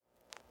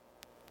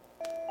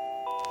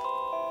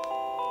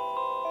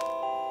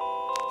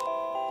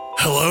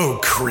Hello,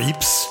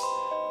 creeps.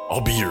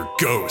 I'll be your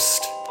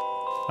ghost.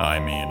 I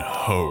mean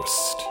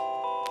host.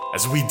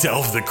 As we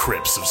delve the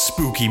crypts of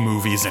spooky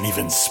movies and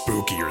even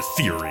spookier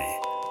theory.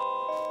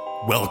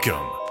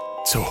 Welcome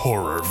to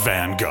Horror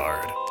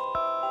Vanguard.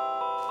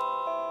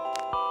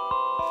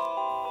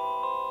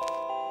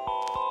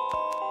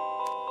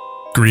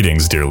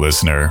 Greetings, dear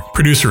listener.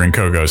 Producer and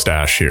co-ghost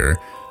Ash here.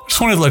 I just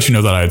wanted to let you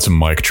know that I had some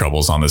mic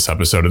troubles on this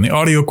episode and the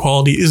audio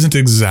quality isn't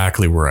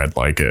exactly where I'd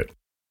like it.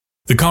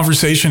 The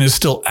conversation is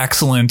still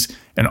excellent,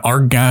 and our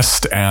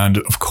guest and,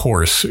 of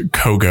course,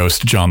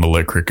 co-ghost John the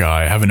Lit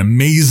Guy have an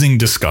amazing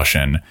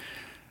discussion,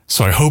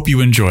 so I hope you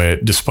enjoy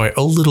it despite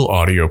a little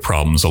audio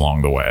problems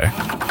along the way.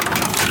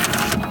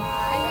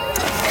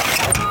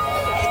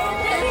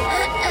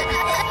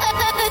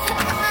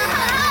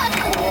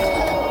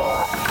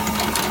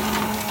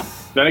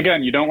 Then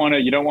again, you don't want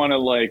to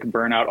like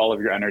burn out all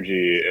of your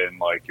energy in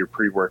like your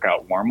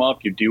pre-workout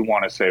warm-up. You do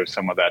want to save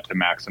some of that to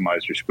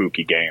maximize your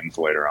spooky gains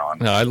later on.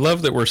 Now, I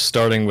love that we're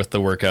starting with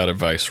the workout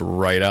advice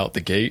right out the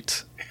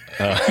gate.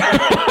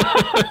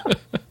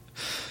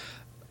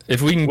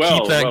 If we can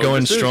keep that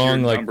going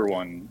strong, like number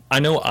one.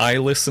 I know I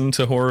listen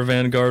to Horror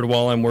Vanguard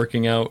while I'm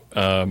working out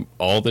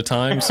all the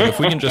time. So if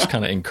we can just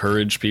kind of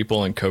encourage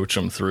people and coach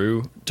them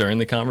through during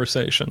the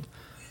conversation.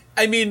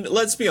 I mean,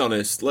 let's be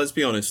honest. Like,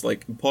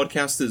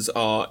 podcasters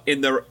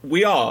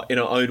we are in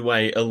our own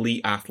way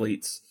elite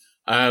athletes.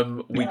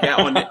 We get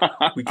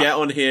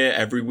on here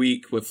every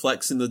week. We're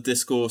flexing the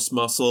discourse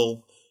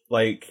muscle.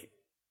 Like,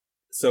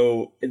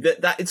 so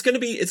that it's gonna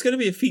be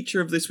a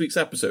feature of this week's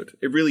episode.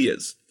 It really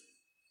is.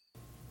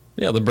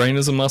 Yeah, the brain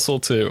is a muscle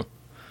too.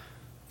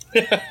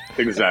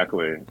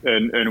 Exactly.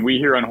 And we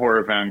here on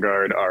Horror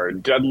Vanguard are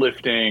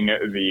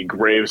deadlifting the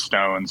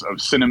gravestones of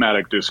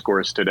cinematic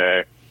discourse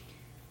today.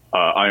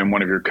 I am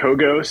one of your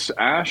co-ghosts,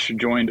 Ash,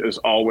 joined as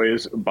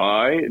always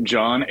by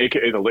John,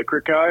 aka the Lit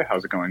Guy.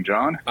 How's it going,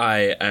 John?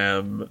 I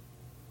am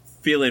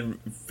feeling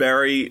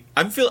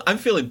I'm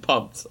feeling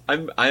pumped.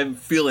 I'm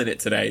feeling it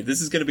today.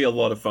 This is going to be a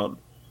lot of fun.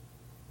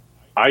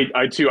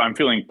 I too. I'm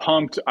feeling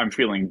pumped. I'm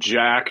feeling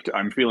jacked.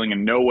 I'm feeling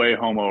in no way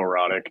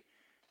homoerotic.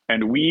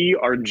 And we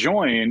are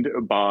joined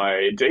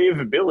by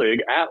Dave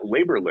Billig at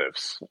Labor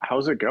Lifts.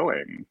 How's it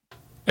going?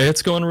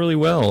 It's going really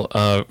well.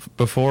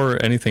 Before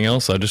anything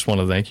else, I just want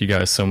to thank you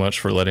guys so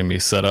much for letting me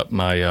set up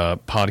my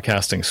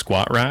podcasting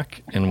squat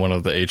rack in one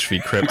of the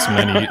HV Crypt's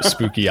many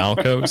spooky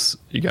alcoves.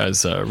 You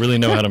guys really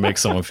know how to make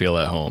someone feel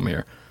at home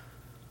here.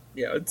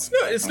 Yeah, it's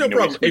no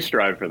problem. We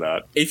strive for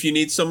that. If you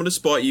need someone to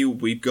spot you,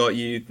 we've got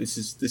you. This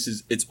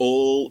is it's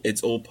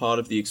all part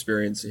of the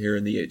experience here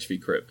in the HV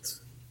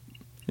Crypt.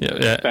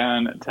 Yeah.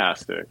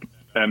 Fantastic.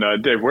 And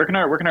Dave, where can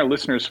our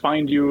listeners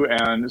find you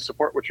and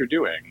support what you're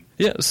doing?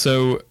 Yeah,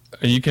 so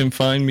you can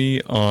find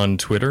me on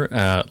Twitter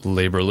at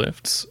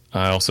LaborLifts.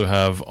 I also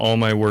have all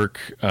my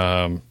work,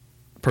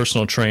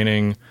 personal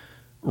training,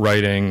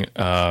 writing,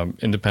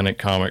 independent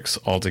comics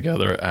all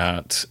together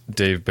at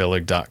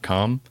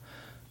davebillig.com.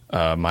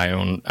 My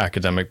own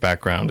academic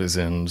background is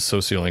in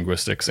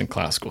sociolinguistics and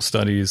classical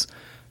studies.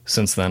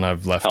 Since then,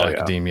 I've left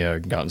academia,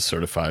 gotten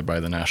certified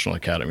by the National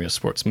Academy of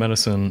Sports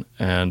Medicine,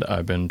 and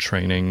I've been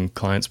training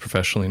clients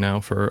professionally now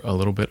for a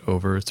little bit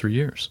over 3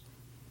 years.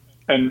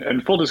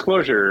 And full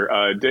disclosure,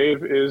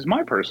 Dave is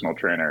my personal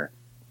trainer.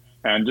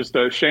 And just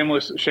a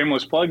shameless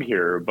plug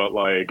here, but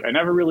like I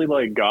never really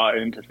like got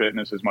into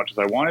fitness as much as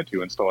I wanted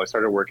to until I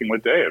started working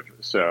with Dave.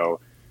 So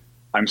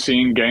I'm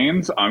seeing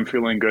gains, I'm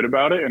feeling good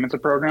about it, and it's a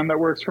program that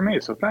works for me.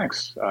 So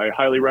thanks. I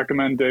highly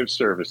recommend Dave's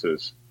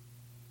services.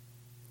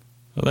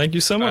 Well, thank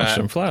you so much.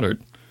 I'm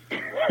flattered.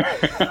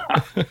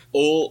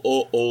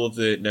 all of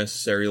the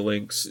necessary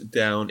links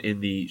down in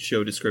the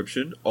show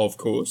description, of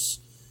course.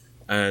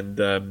 And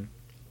I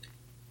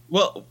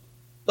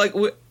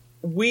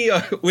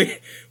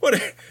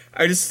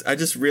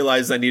just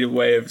realized I need a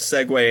way of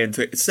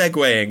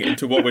segueing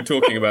into what we're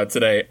talking about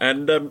today.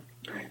 And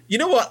you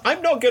know what?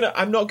 I'm not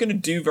gonna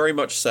do very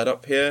much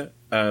setup here.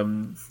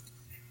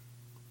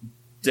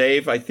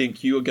 Dave, I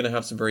think you are gonna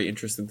have some very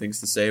interesting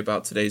things to say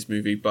about today's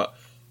movie, but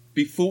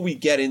before we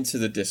get into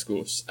the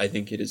discourse, I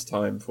think it is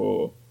time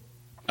for,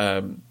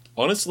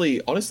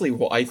 honestly,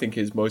 what I think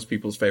is most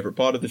people's favorite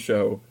part of the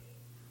show.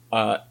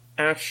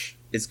 Ash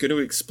is going to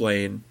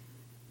explain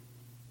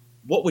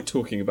what we're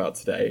talking about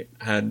today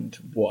and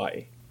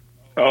why.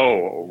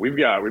 Oh, we've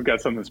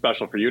got something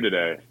special for you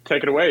today.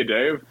 Take it away,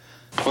 Dave.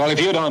 Well,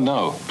 if you don't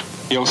know,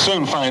 you'll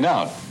soon find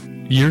out.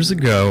 Years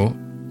ago,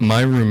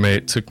 my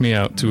roommate took me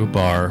out to a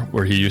bar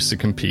where he used to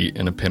compete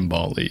in a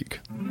pinball league.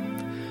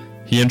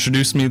 He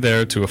introduced me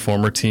there to a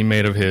former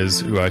teammate of his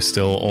who I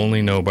still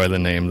only know by the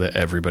name that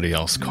everybody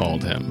else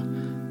called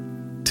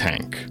him.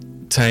 Tank.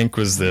 Tank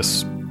was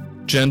this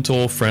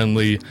gentle,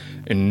 friendly,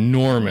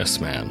 enormous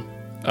man,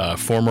 a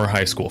former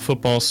high school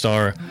football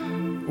star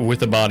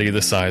with a body the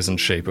size and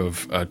shape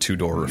of a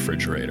two-door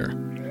refrigerator.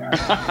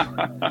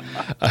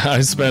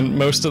 I spent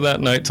most of that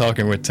night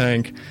talking with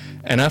Tank,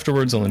 and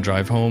afterwards on the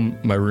drive home,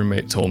 my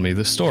roommate told me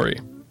this story.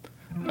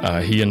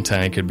 He and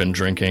Tank had been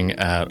drinking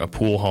at a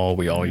pool hall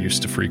we all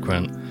used to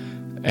frequent,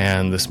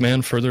 And this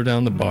man further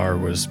down the bar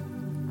was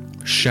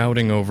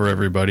shouting over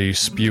everybody,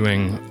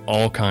 spewing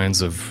all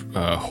kinds of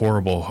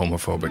horrible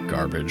homophobic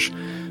garbage,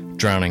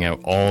 drowning out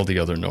all the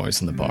other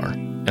noise in the bar.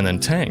 And then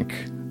Tank,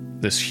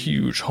 this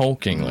huge,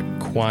 hulking, like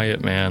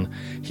quiet man,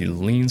 he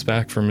leans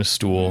back from his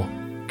stool,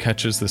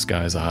 catches this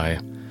guy's eye,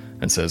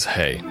 and says,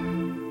 "Hey,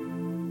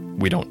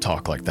 we don't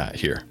talk like that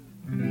here."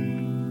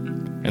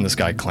 And this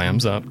guy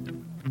clams up,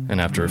 and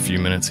after a few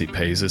minutes he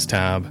pays his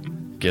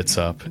tab, gets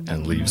up,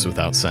 and leaves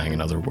without saying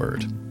another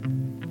word.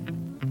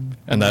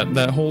 And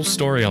that whole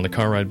story on the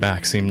car ride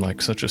back seemed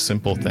like such a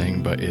simple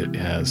thing, but it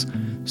has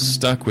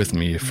stuck with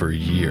me for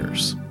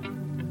years.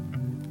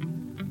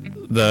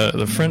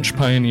 The French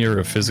pioneer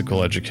of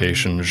physical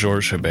education,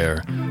 Georges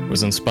Hébert,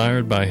 was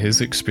inspired by his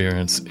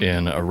experience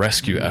in a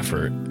rescue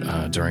effort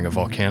during a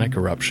volcanic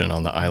eruption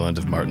on the island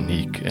of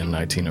Martinique in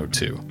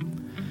 1902.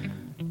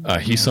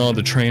 He saw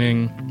the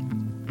training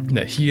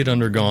that he had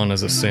undergone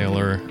as a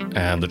sailor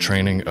and the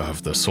training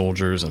of the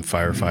soldiers and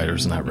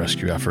firefighters in that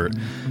rescue effort.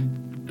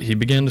 He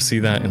began to see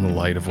that in the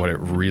light of what it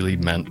really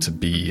meant to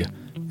be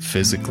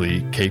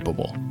physically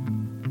capable.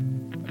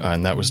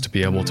 And that was to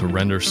be able to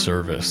render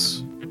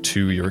service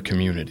to your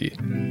community,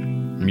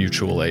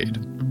 mutual aid.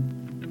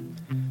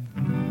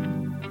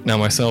 Now,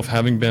 myself,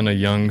 having been a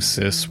young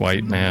cis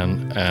white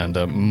man and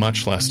a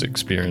much less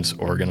experienced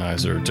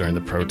organizer during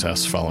the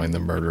protests following the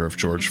murder of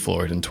George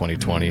Floyd in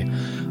 2020,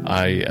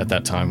 I, at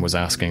that time, was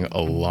asking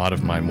a lot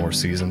of my more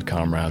seasoned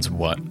comrades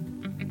what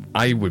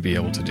I would be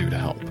able to do to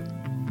help.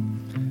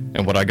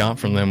 And what I got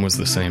from them was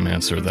the same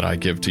answer that I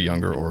give to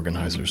younger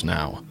organizers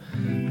now.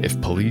 If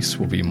police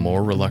will be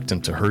more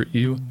reluctant to hurt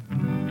you,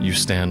 you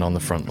stand on the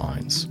front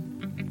lines.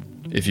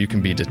 If you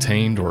can be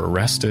detained or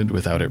arrested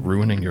without it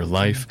ruining your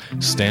life,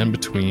 stand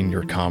between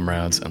your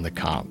comrades and the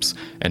cops.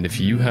 And if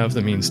you have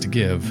the means to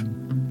give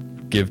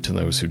to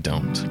those who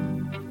don't.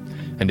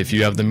 And if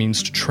you have the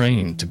means to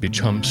train to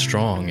become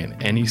strong in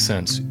any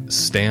sense,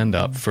 stand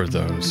up for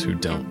those who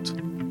don't.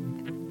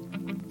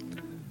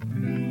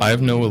 I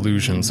have no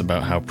illusions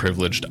about how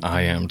privileged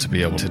I am to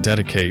be able to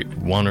dedicate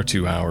 1 or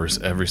 2 hours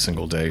every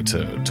single day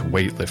to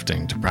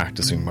weightlifting, to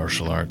practicing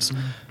martial arts,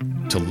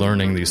 to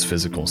learning these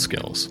physical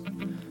skills.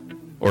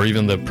 Or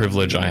even the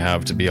privilege I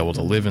have to be able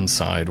to live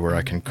inside where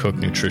I can cook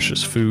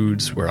nutritious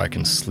foods, where I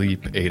can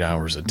sleep 8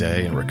 hours a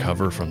day and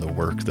recover from the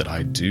work that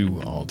I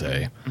do all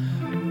day.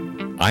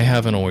 I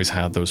haven't always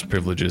had those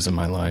privileges in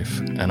my life,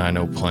 and I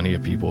know plenty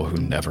of people who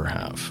never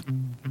have.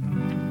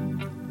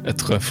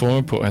 Être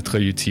fort pour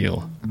être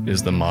utile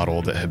is the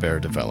model that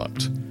Hébert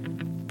developed.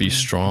 Be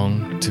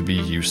strong to be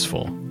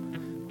useful.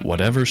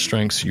 Whatever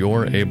strengths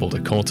you're able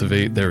to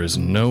cultivate, there is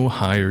no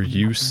higher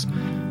use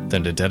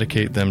than to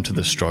dedicate them to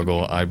the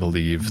struggle I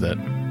believe that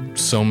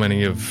so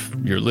many of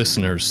your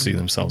listeners see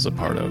themselves a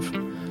part of.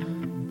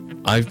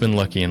 I've been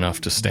lucky enough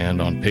to stand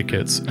on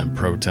pickets and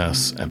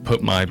protests and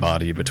put my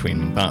body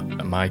between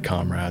my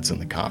comrades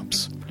and the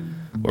cops,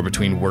 or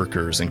between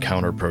workers and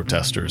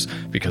counter-protesters,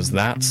 because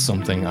that's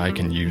something I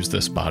can use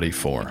this body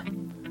for.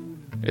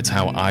 It's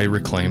how I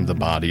reclaim the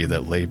body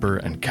that labor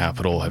and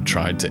capital have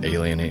tried to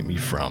alienate me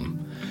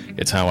from.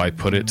 It's how I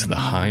put it to the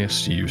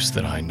highest use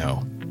that I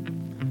know.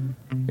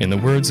 In the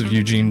words of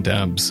Eugene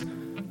Debs,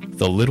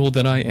 the little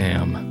that I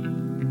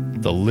am,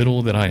 the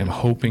little that I am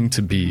hoping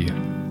to be,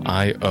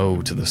 I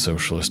owe to the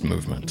socialist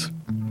movement.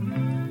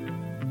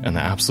 And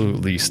the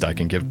absolute least I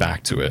can give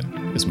back to it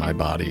is my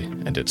body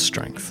and its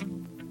strength.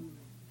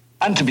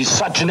 And to be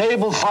such an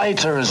able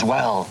fighter as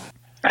well.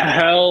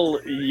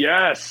 Hell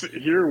yes!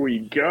 Here we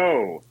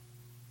go.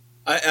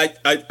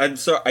 I'm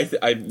sorry.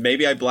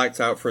 Maybe I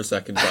blacked out for a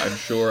second, but I'm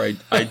sure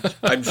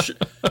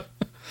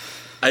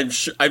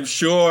I'm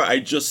sure I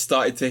just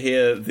started to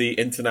hear the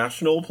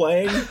International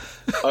playing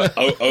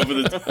over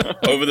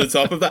the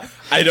top of that.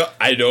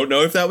 I don't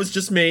know if that was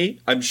just me.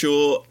 I'm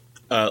sure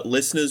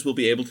listeners will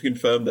be able to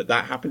confirm that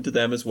happened to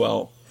them as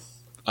well.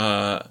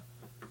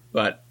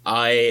 But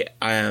I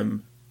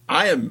am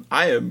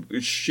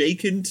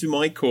shaken to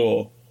my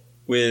core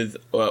with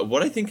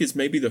what I think is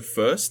maybe the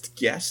first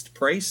guest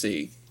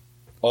Précis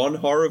on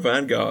Horror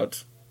Vanguard.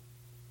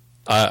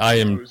 I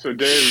am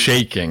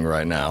shaking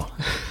right now.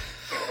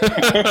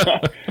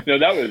 No,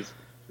 that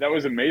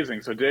was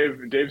amazing. So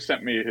Dave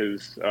sent me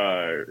his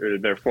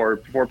their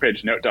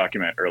four-page note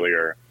document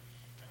earlier,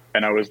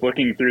 and I was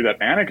looking through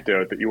that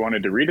anecdote that you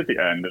wanted to read at the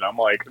end, and I'm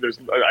like,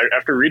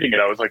 after reading it,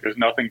 I was like, there's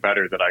nothing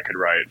better that I could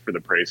write for the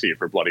Précis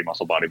for Bloody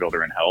Muscle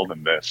Bodybuilder in Hell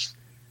than this.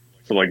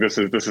 So like, this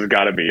has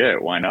got to be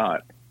it. Why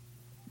not?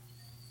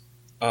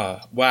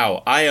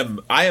 Wow,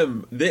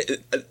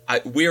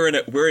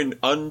 we're in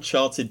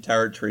uncharted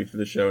territory for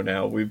the show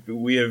now.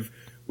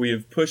 We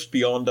have pushed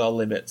beyond our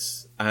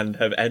limits and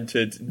have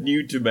entered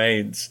new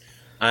domains.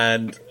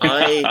 And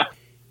I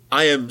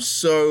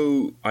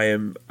found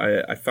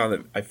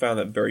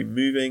that very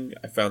moving.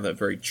 I found that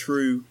very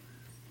true.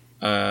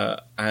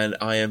 And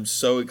I am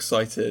so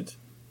excited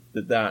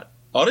that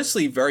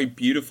honestly very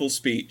beautiful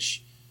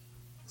speech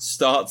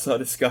starts our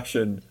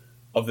discussion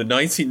of the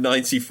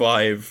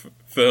 1995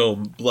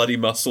 film Bloody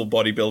Muscle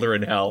Bodybuilder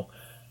in Hell.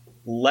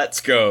 Let's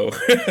go.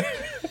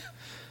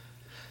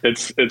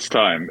 It's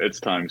time. It's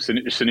time.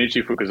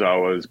 Shinichi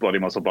Fukuzawa's Bloody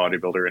Muscle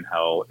Bodybuilder in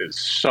Hell is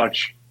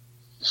such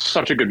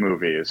a good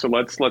movie. So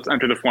let's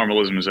enter the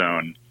formalism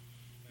zone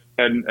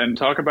and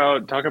talk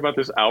about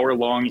this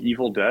hour-long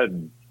Evil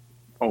Dead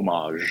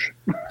homage.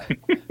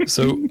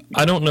 So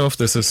I don't know if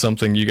this is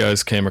something you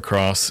guys came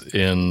across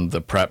in the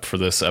prep for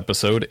this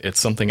episode. It's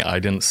something I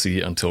didn't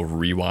see until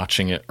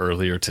rewatching it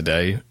earlier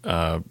today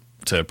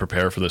to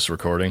prepare for this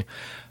recording.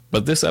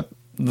 But this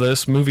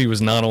movie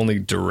was not only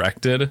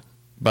directed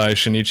by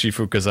Shinichi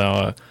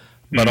Fukuzawa,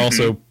 but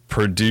also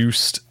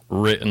produced,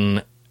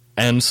 written,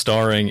 and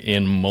starring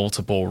in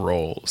multiple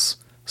roles.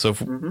 So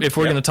if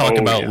we're going to talk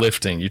about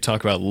lifting, you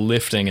talk about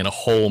lifting in a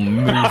whole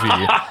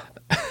movie.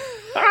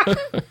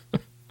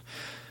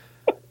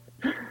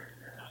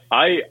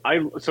 I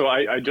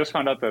just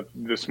found out that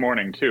this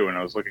morning too, and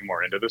I was looking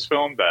more into this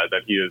film,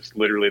 that he is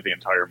literally the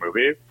entire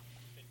movie.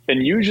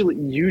 And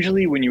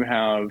usually when you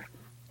have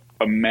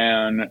a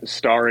man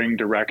starring,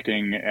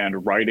 directing,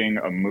 and writing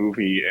a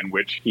movie in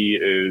which he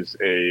is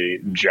a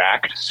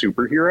jacked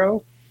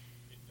superhero,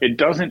 it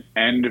doesn't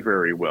end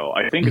very well.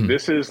 I think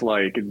this is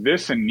like,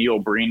 this and Neil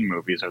Breen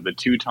movies are the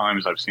two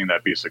times I've seen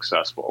that be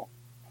successful.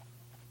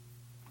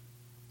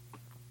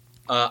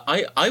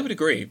 I would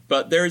agree,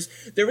 but there is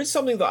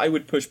something that I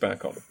would push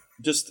back on,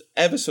 just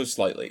ever so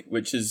slightly,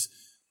 which is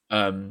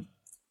this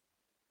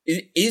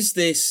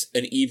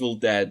an Evil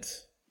Dead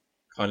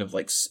kind of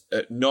like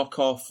a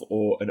knockoff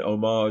or an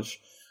homage?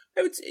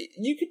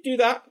 You could do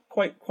that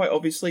quite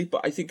obviously,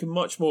 but I think a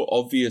much more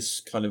obvious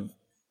kind of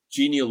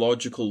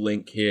genealogical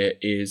link here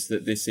is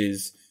that this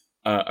is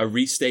a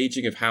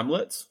restaging of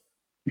Hamlet.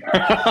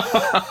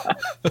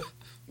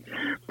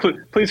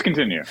 Please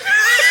continue.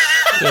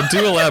 Yeah,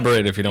 do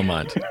elaborate if you don't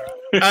mind.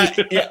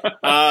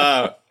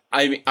 I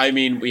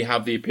mean, we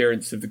have the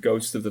appearance of the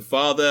ghost of the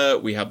father.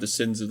 We have the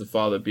sins of the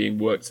father being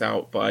worked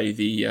out by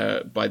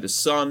the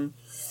son.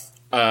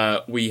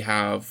 We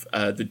have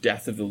the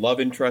death of the love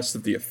interest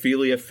of the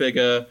Ophelia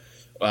figure.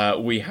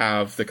 We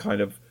have the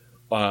kind of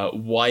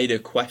wider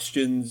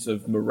questions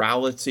of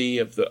morality,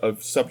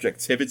 of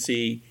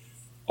subjectivity,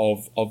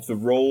 of the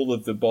role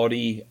of the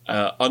body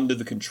under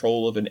the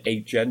control of an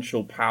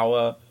agential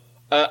power.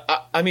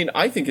 I mean,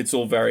 I think it's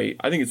all very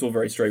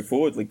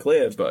straightforwardly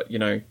clear. But you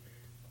know,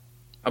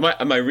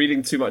 am I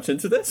reading too much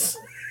into this?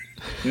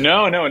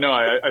 No.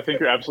 I think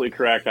you're absolutely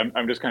correct.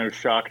 I'm just kind of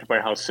shocked by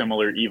how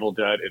similar Evil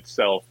Dead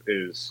itself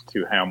is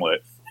to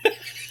Hamlet.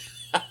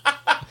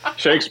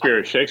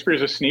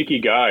 Shakespeare's a sneaky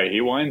guy.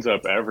 He winds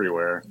up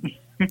everywhere.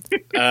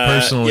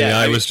 Personally,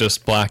 I was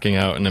just blacking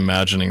out and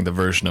imagining the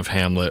version of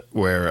Hamlet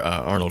where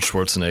Arnold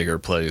Schwarzenegger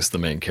plays the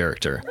main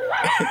character.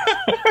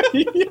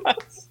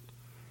 Yes.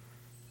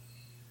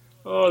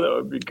 Oh, that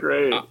would be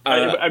great.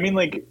 I mean,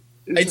 like,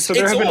 so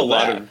there have been a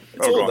lot of...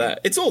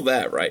 It's all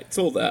there, right? It's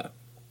all there.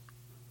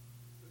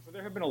 So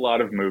there have been a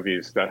lot of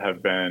movies that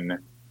have been,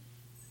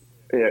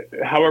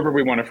 however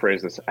we want to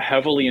phrase this,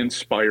 heavily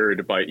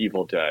inspired by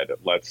Evil Dead.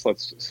 Let's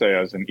say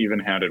as an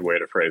even-handed way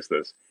to phrase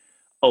this.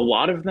 A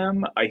lot of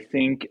them, I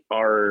think,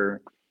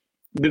 are...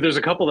 There's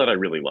a couple that I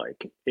really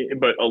like,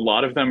 but a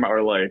lot of them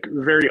are like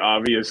very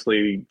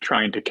obviously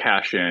trying to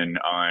cash in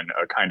on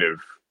a kind of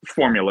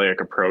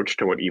formulaic approach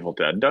to what Evil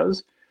Dead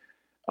does.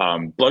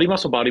 Bloody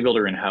Muscle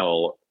Bodybuilder in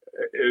Hell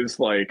is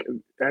like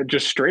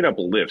just straight up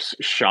lifts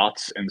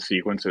shots and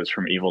sequences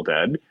from Evil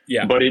Dead.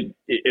 Yeah, but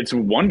it's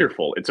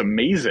wonderful. It's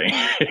amazing.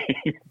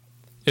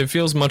 It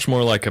feels much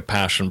more like a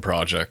passion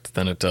project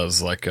than it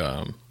does like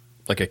a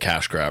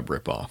cash grab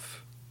ripoff.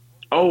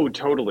 Oh,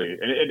 totally.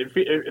 And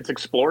it's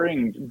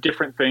exploring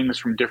different things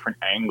from different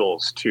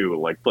angles too.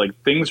 Like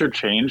things are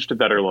changed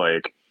that are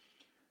like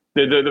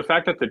the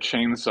fact that the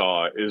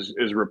chainsaw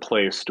is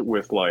replaced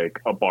with like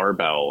a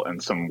barbell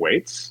and some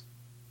weights.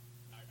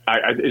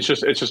 It's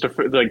just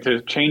like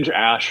to change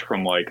Ash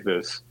from like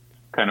this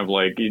kind of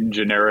like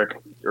generic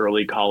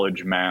early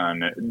college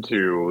man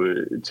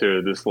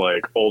to this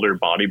like older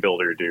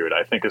bodybuilder dude,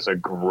 I think is a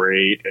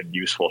great and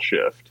useful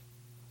shift.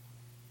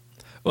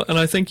 Well, and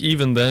I think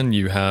even then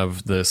you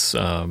have this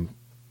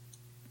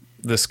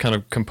this kind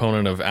of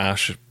component of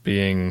Ash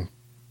being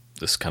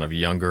this kind of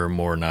younger,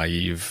 more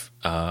naive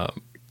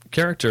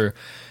character,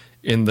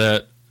 in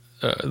that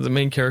the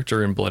main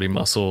character in Bloody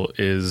Muscle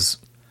is,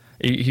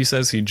 he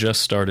says he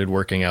just started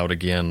working out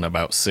again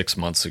about 6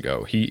 months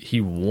ago.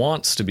 He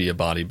wants to be a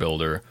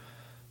bodybuilder,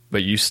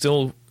 but you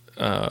still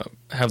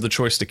have the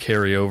choice to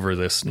carry over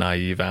this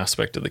naive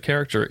aspect of the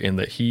character in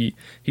that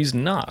he's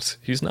not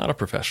a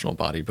professional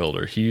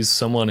bodybuilder. He's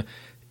someone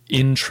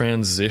in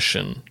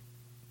transition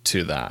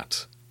to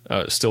that,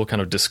 still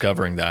kind of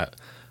discovering that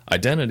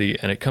identity,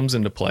 and it comes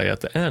into play at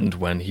the end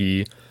when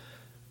he's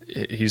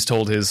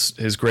told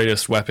his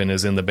greatest weapon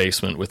is in the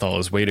basement with all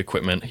his weight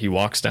equipment. He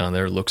walks down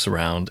there, looks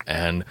around,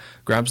 and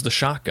grabs the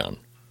shotgun.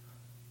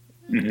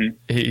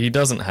 Mm-hmm. He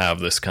doesn't have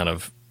this kind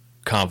of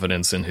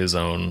confidence in his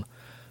own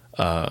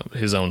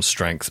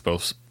strength,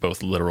 both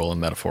literal and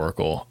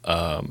metaphorical.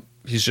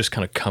 He's just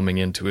kind of coming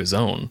into his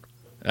own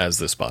as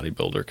this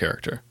bodybuilder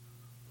character.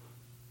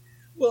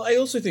 Well, I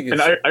also think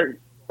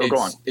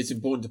it's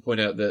important to point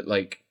out that,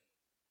 like,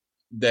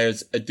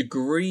 there's a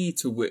degree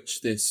to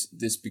which this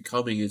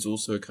becoming is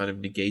also a kind of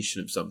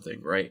negation of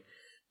something, right?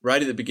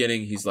 Right at the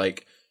beginning, he's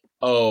like,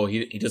 oh,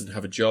 he doesn't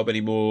have a job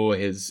anymore.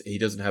 He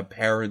doesn't have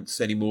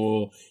parents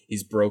anymore.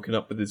 He's broken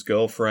up with his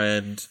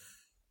girlfriend,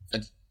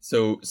 and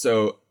so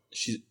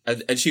she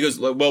goes,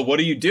 well, what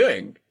are you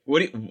doing?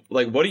 What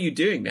are you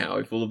doing now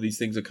if all of these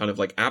things are kind of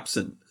like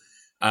absent?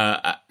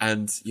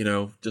 And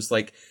just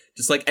like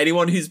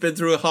anyone who's been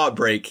through a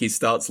heartbreak, he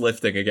starts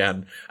lifting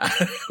again,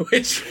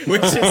 which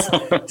is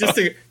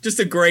just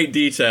a great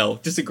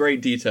detail,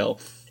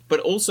 But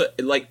also,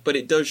 but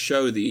it does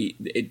show the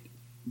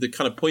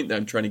kind of point that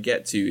I'm trying to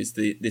get to is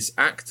this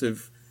act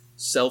of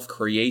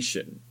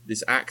self-creation,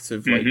 this act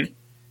of like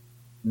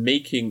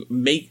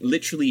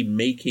literally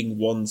making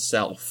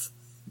oneself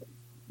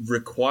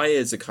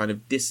requires a kind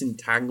of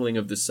disentangling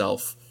of the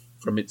self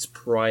from its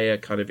prior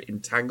kind of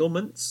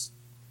entanglements.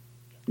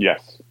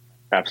 Yes,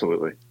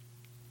 absolutely.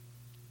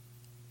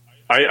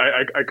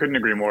 I couldn't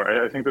agree more.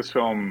 I think this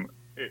film,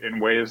 in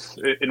ways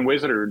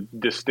that are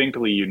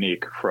distinctly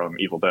unique from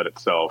Evil Dead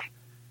itself,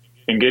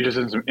 engages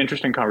in some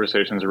interesting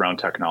conversations around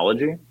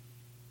technology.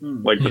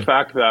 Like the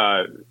fact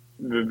that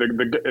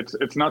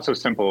it's not so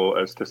simple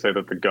as to say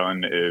that the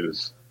gun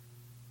is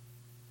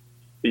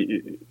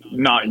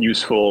not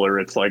useful, or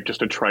it's like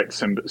just a trite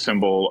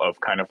symbol of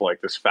kind of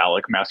like this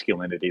phallic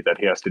masculinity that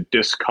he has to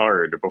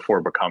discard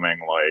before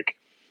becoming like,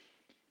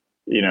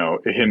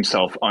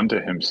 himself unto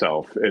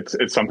himself.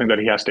 It's something that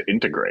he has to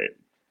integrate.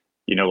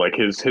 Like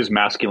his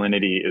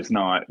masculinity is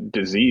not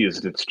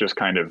diseased. It's just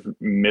kind of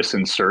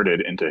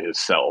misinserted into his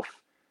self.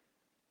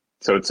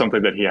 So it's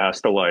something that he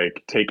has to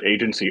like take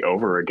agency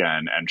over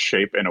again and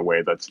shape in a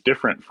way that's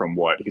different from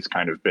what he's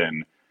kind of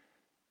been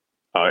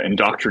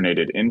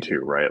indoctrinated into,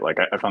 right? Like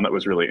I found that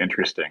was really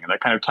interesting, and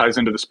that kind of ties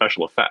into the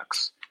special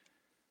effects.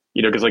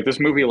 Because like this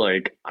movie,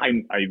 like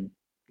I'm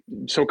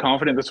so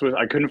confident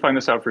I couldn't find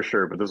this out for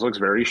sure, but this looks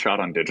very shot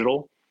on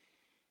digital.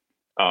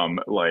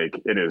 Like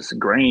it is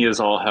grainy as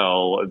all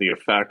hell. The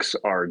effects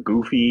are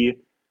goofy,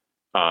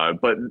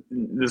 but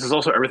this is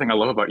also everything I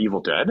love about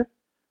Evil Dead.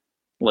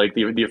 Like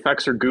the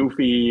effects are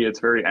goofy. It's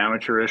very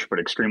amateurish, but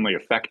extremely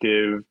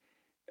effective.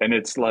 And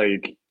it's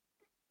like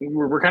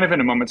we're kind of in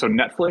a moment. So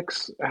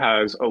Netflix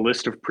has a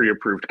list of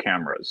pre-approved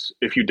cameras.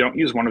 If you don't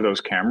use one of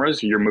those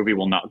cameras, your movie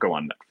will not go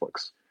on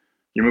Netflix.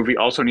 Your movie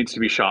also needs to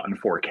be shot in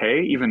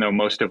 4K, even though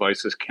most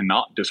devices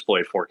cannot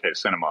display 4K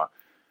cinema.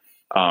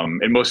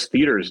 And most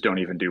theaters don't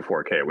even do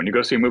 4K. When you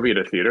go see a movie at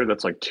a theater,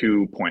 that's like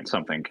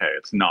 2-point-something K.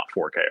 It's not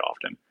 4K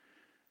often.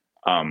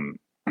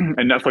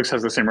 And Netflix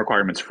has the same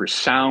requirements for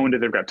sound.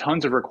 They've got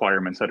tons of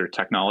requirements that are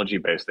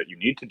technology-based that you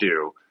need to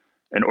do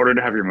in order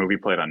to have your movie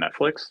played on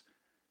Netflix.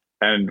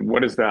 And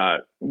what does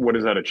that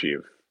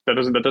achieve?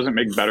 That doesn't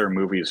make better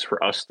movies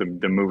for us, the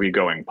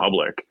movie-going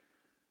public.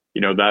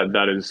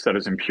 That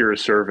is in pure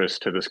service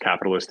to this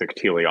capitalistic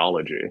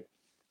teleology.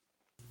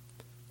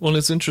 Well,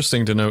 it's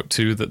interesting to note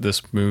too that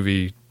this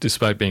movie,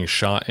 despite being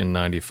shot in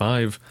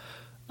 '95,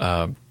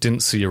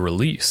 didn't see a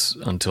release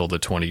until the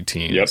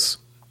 2010s.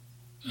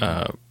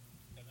 Yep.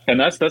 And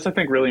that's I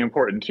think really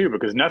important too,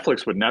 because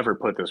Netflix would never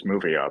put this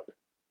movie up.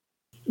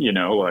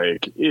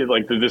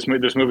 This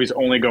movie's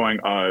only going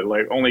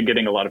only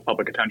getting a lot of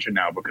public attention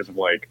now because of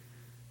like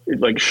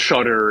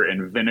Shudder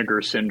and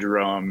Vinegar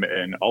Syndrome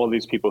and all of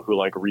these people who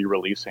like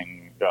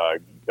re-releasing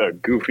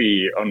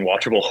goofy,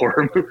 unwatchable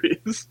horror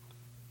movies.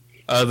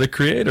 The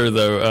creator,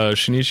 though,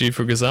 Shinichi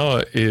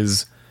Fukazawa,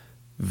 is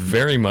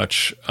very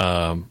much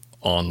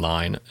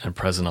online and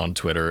present on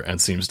Twitter and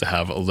seems to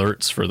have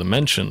alerts for the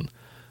mention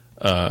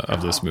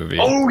of this movie.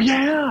 Oh,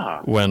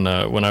 yeah! When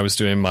I was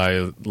doing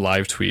my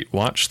live tweet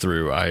watch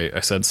through, I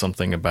said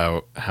something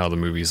about how the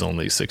movie's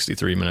only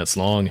 63 minutes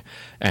long,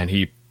 and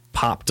he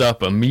popped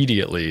up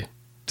immediately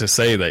to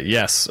say that,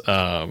 yes,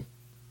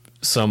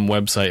 some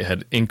website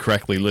had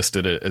incorrectly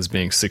listed it as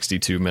being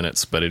 62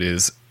 minutes, but it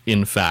is,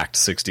 in fact,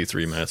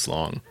 63 minutes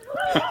long.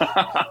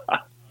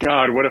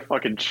 God, what a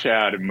fucking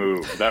Chad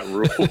move. That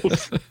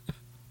rules.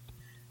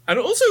 And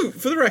also,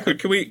 for the record,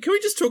 can we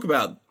just talk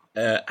about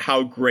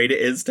how great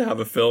it is to have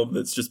a film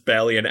that's just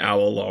barely an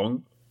hour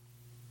long?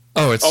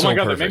 Oh, it's so my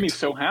God, perfect. That made me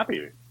so happy.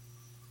 The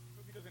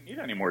movie doesn't need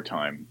any more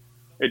time.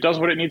 It does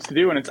what it needs to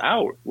do, and it's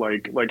out.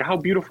 Like how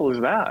beautiful is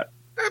that?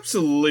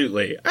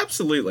 Absolutely.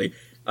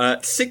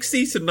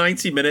 60 to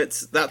 90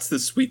 minutes, that's the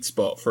sweet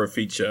spot for a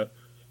feature.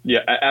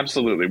 Yeah,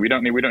 absolutely. We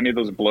don't need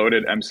those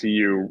bloated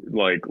MCU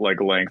like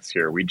lengths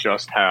here. We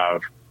just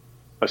have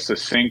a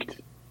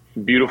succinct,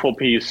 beautiful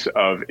piece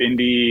of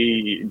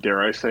indie,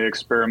 dare I say,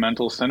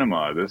 experimental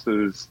cinema. This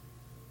is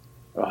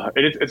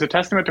it's a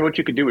testament to what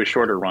you could do with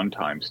shorter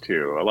runtimes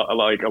too. A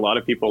lot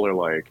of people are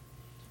like,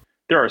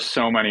 there are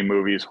so many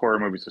movies, horror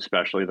movies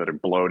especially, that are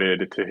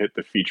bloated to hit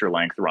the feature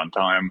length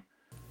runtime.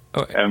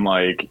 Okay. And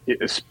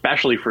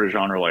especially for a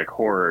genre like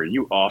horror,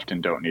 you often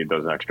don't need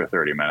those extra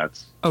 30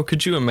 minutes. Oh,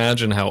 could you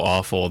imagine how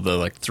awful the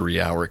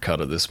 3-hour cut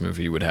of this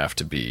movie would have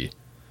to be?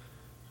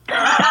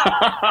 I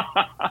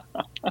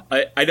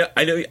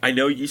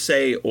know you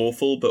say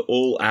awful, but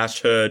all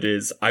Ash heard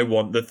is, I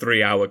want the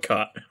 3-hour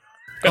cut.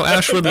 Oh,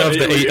 Ash would love the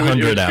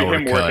 800-hour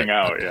him cut. working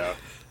out, yeah.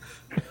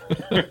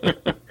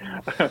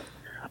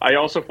 I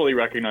also fully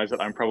recognize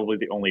that I'm probably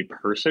the only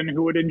person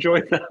who would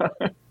enjoy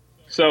that.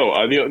 So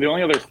the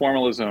only other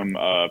formalism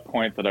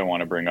point that I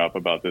want to bring up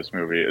about this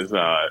movie is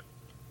that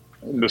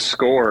the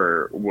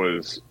score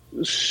was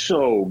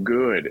so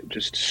good,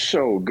 just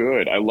so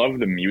good. I love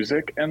the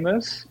music in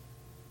this.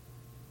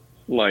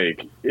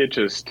 Like it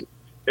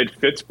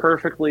fits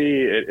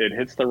perfectly. It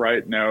hits the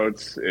right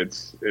notes.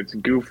 It's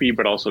goofy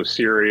but also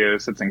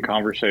serious. It's in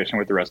conversation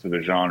with the rest of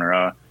the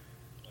genre.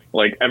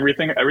 Like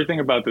everything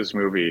about this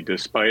movie,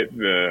 despite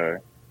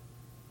the,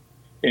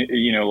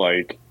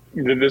 like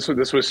this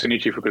was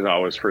Shinichi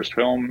Fukuzawa's first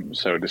film.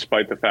 So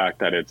despite the fact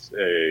that it's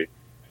a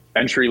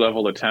entry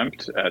level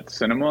attempt at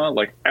cinema,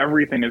 like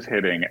everything is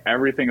hitting,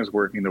 everything is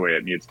working the way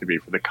it needs to be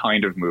for the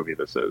kind of movie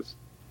this is.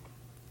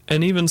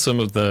 And even some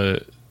of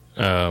the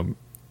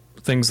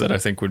things that I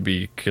think would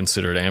be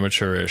considered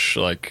amateurish,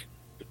 like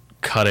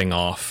cutting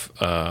off.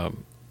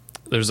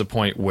 There's a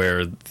point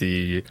where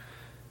the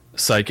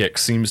psychic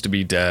seems to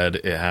be dead.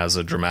 It has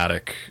a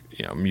dramatic,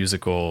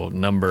 musical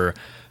number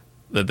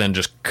that then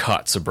just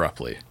cuts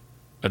abruptly.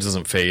 It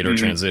doesn't fade or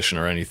transition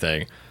or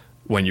anything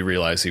when you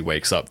realize he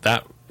wakes up.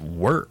 That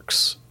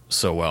works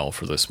so well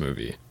for this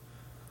movie.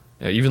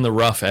 Even the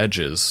rough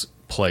edges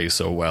play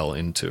so well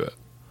into it.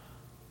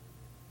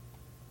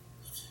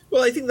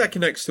 Well, I think that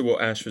connects to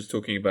what Ash was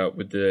talking about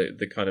with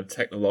the kind of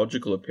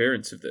technological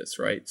appearance of this,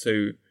 right?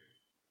 So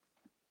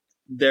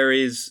there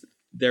is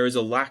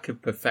a lack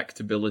of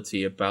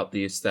perfectibility about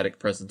the aesthetic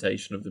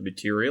presentation of the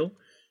material,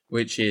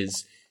 which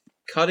is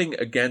cutting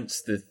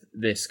against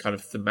this kind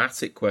of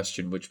thematic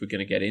question, which we're going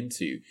to get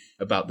into,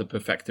 about the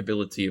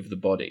perfectibility of the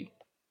body,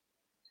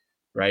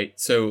 right?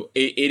 So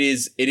it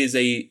is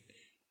a...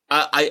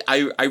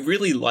 I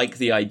really like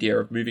the idea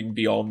of moving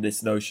beyond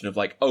this notion of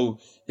like, oh,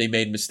 they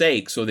made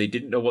mistakes or they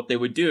didn't know what they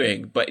were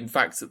doing, but in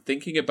fact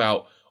thinking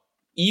about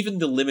even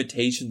the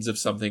limitations of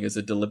something as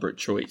a deliberate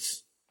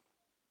choice.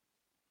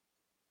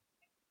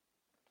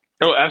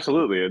 Oh,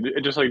 absolutely.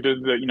 Just like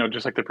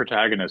just like the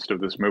protagonist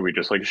of this movie,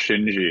 just like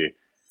Shinji,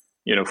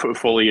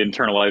 fully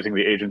internalizing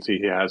the agency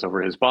he has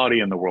over his body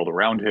and the world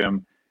around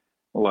him.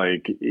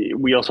 Like,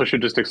 we also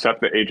should just accept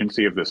the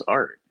agency of this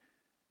art.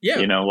 Yeah.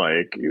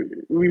 Like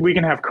we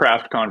can have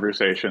craft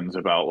conversations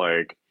about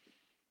like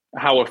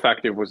how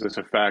effective was this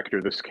effect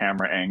or this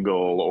camera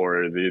angle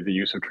or the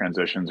use of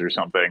transitions or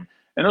something.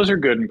 And those are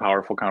good and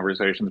powerful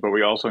conversations, but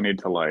we also need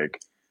to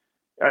like,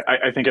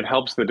 I think it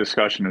helps the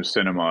discussion of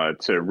cinema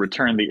to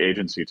return the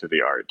agency to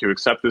the art, to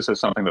accept this as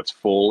something that's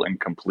full and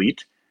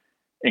complete,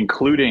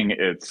 including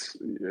its,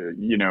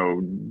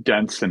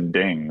 dents and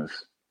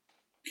dings.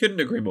 Couldn't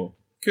agree more.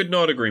 Could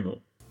not agree more.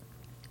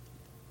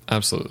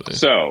 Absolutely.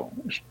 So,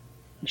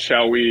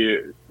 shall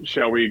we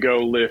go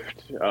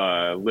lift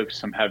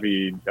some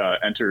heavy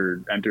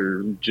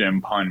enter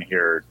Jim pun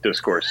here,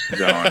 discourse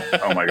zone?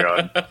 Oh my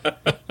god,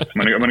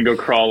 I'm gonna go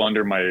crawl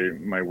under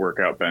my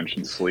workout bench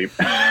and sleep.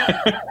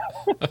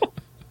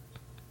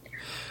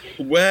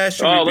 Where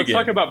should we begin? Let's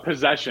talk about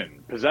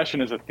possession. Possession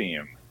is a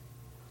theme.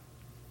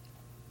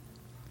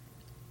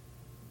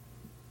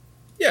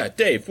 Yeah,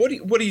 Dave, what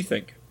do you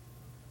think?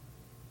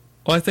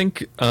 Well, I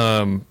think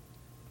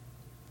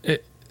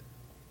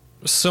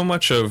so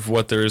much of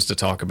what there is to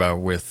talk about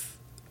with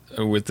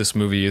this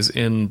movie is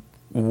in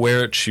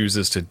where it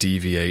chooses to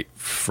deviate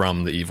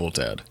from the Evil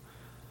Dead.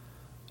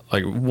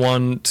 Like,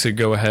 one, to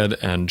go ahead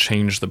and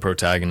change the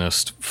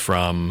protagonist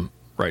from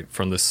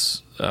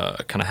this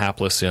kind of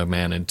hapless young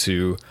man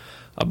into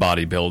a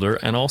bodybuilder,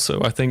 and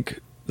also I think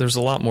there's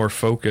a lot more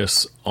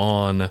focus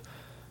on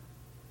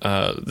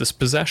this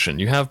possession.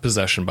 You have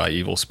possession by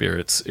evil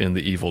spirits in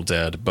the Evil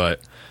Dead,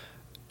 but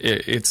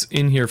it's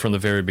in here from the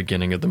very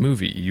beginning of the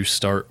movie. You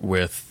start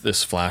with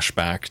this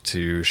flashback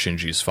to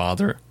Shinji's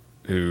father,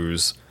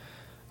 who's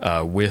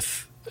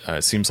with,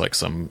 it seems like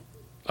some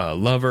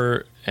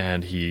lover,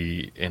 and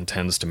he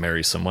intends to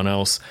marry someone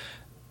else.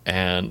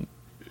 And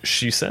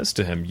she says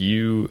to him,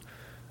 you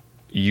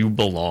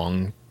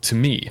belong to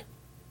me.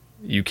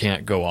 You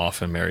can't go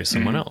off and marry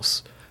someone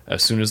else.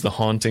 As soon as the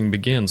haunting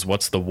begins,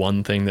 what's the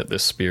one thing that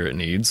this spirit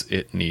needs?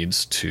 It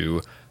needs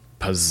to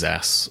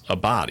possess a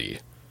body.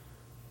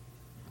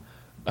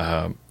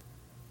 And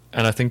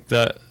I think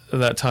that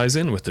ties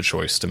in with the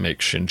choice to make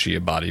Shinji a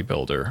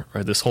bodybuilder.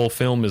 Right? This whole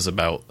film is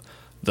about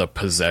the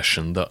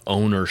possession, the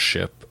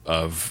ownership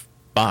of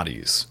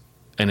bodies,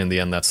 and in the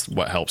end, that's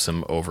what helps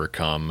him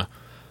overcome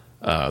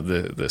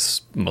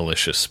this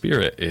malicious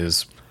spirit.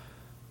 Is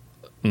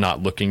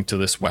not looking to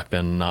this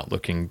weapon, not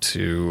looking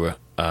to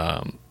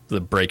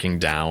the breaking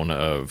down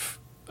of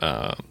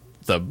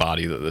the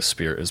body that the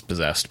spirit is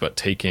possessed, but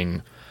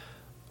taking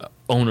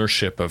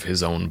ownership of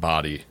his own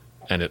body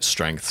and its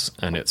strengths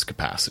and its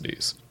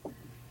capacities.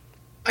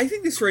 I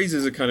think this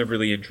raises a kind of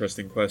really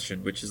interesting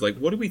question, which is like,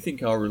 what do we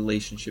think our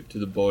relationship to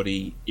the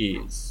body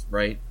is,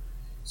 right?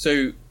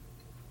 So,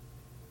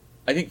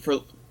 I think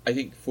for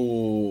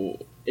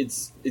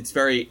it's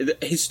very,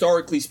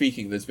 historically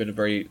speaking, there's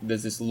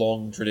this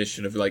long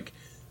tradition of like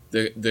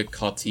the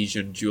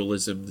Cartesian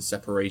dualism, the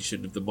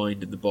separation of the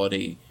mind and the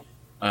body,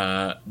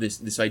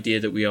 this idea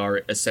that we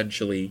are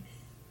essentially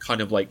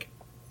kind of like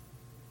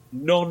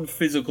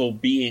non-physical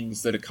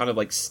beings that are kind of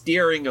like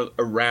steering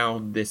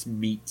around this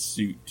meat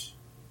suit.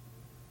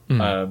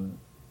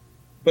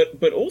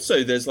 But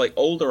also there's like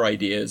older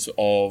ideas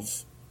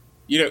of,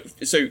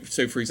 so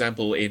for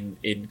example,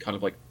 in kind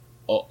of like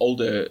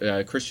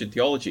older Christian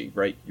theology,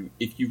 right?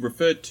 If you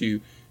referred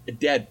to a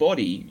dead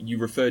body, you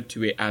referred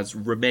to it as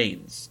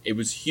remains. It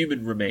was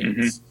human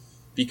remains,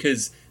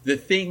 because the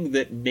thing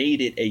that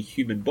made it a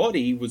human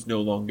body was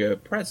no longer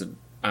present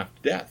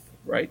after death,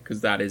 right?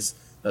 Because that's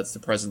the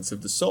presence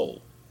of the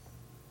soul.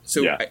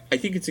 So yeah. I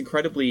think it's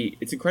incredibly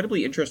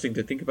interesting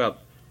to think about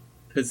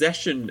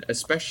possession,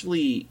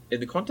 especially in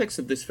the context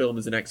of this film,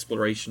 as an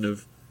exploration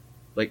of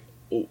like,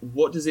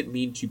 what does it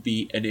mean to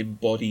be an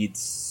embodied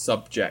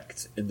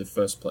subject in the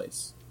first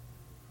place?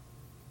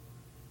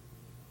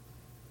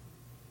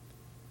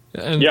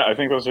 Yeah, I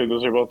think those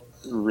are both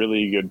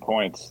really good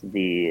points.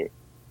 And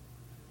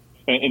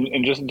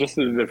just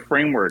the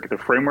framework of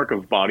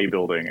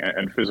bodybuilding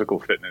and physical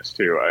fitness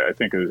too, I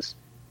think is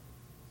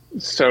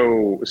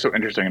so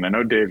interesting. And I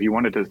know, Dave, you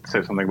wanted to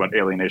say something about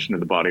alienation of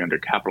the body under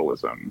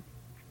capitalism.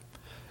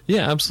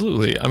 Yeah,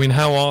 absolutely. I mean,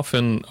 how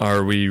often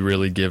are we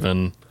really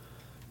given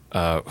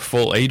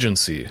full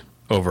agency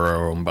over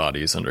our own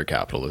bodies under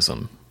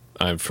capitalism?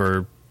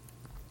 For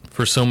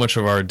so much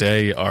of our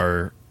day,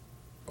 our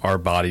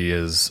body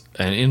is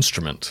an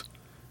instrument.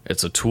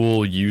 It's a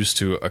tool used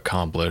to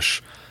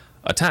accomplish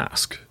a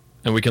task.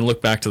 And we can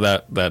look back to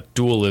that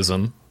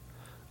dualism.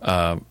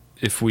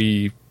 If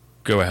we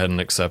go ahead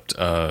and accept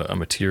a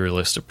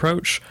materialist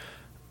approach,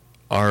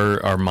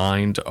 our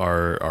mind,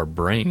 our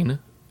brain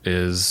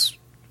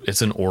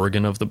it's an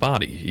organ of the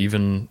body.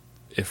 Even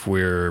if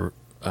we're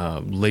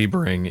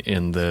laboring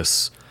in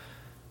this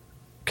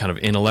kind of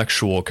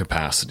intellectual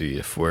capacity,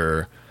 if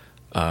we're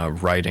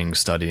writing,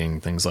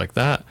 studying, things like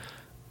that,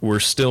 we're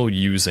still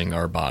using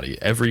our body.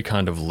 Every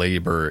kind of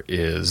labor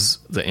is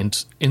the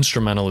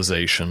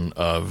instrumentalization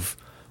of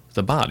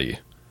the body,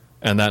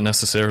 and that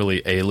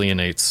necessarily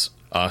alienates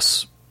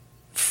us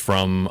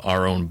from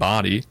our own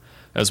body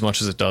as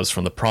much as it does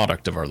from the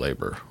product of our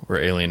labor.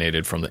 We're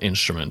alienated from the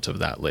instrument of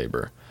that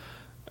labor.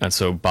 And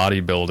so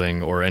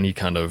bodybuilding, or any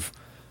kind of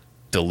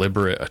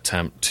deliberate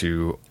attempt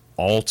to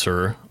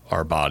alter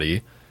our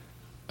body,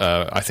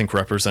 I think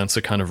represents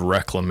a kind of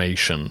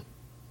reclamation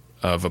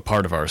of a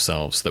part of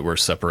ourselves that we're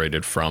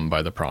separated from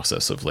by the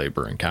process of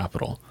labor and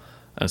capital.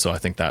 And so I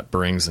think that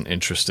brings an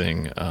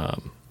interesting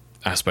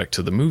aspect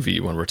to the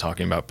movie when we're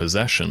talking about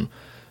possession,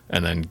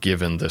 and then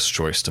given this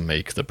choice to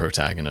make the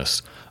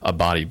protagonist a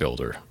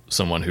bodybuilder,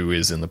 someone who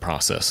is in the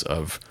process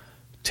of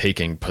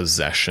taking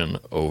possession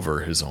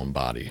over his own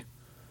body.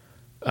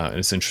 And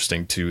it's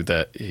interesting, too,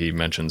 that he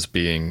mentions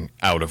being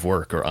out of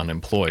work or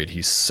unemployed.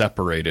 He's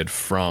separated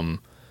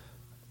from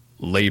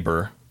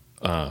labor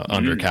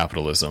under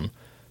capitalism,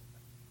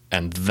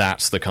 and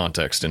that's the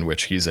context in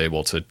which he's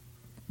able to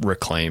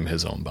reclaim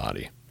his own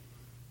body.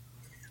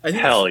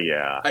 Hell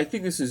yeah. I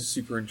think this is a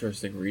super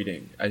interesting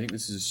reading. And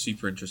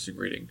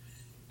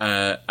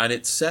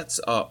it sets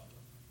up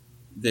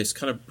this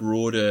kind of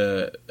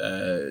broader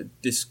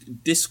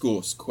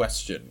discourse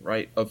question,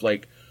 right? Of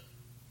like,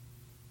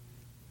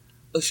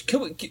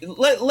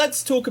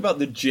 let's talk about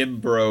the gym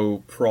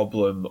bro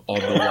problem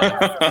on the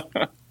left.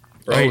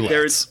 Right?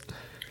 There's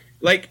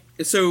like,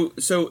 so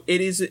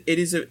it is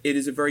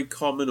a very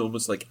common,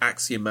 almost like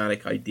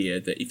axiomatic idea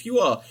that if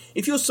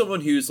you're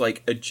someone who's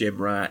like a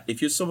gym rat,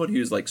 if you're someone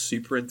who's like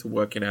super into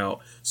working out,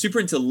 super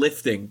into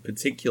lifting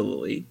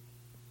particularly,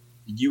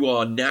 you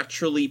are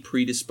naturally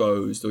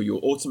predisposed, or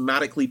you're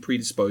automatically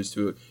predisposed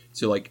to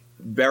like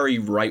very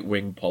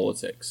right-wing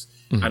politics.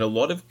 Mm-hmm. And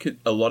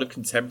a lot of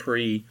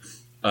contemporary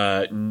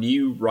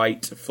new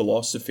right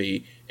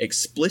philosophy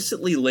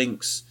explicitly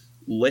links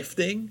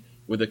lifting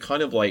with a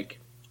kind of like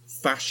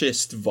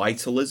fascist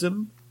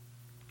vitalism.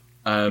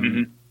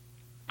 And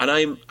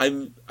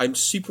I'm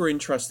super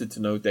interested to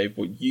know, Dave,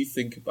 what you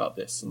think about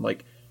this, and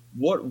like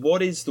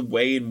what is the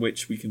way in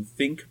which we can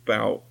think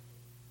about,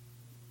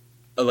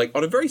 like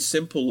on a very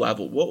simple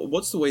level,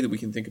 what's the way that we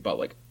can think about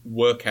like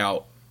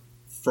workout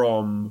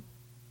from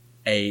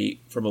a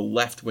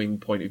left-wing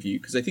point of view?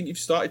 Because I think you've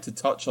started to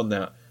touch on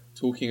that,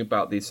 talking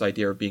about this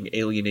idea of being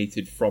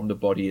alienated from the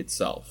body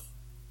itself.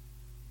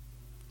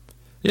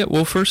 Yeah,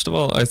 well, first of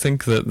all, I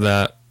think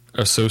that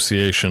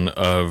association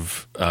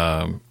of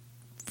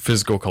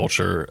physical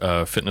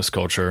culture, fitness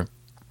culture,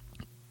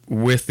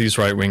 with these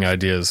right-wing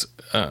ideas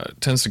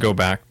tends to go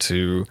back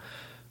to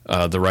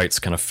the right's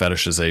kind of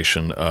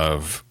fetishization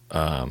of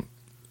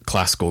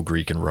classical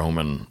Greek and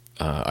Roman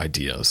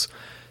ideas.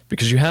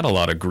 Because you had a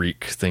lot of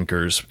Greek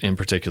thinkers in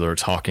particular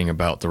talking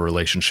about the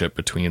relationship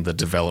between the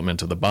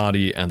development of the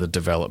body and the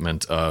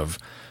development of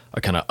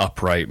a kind of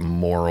upright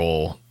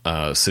moral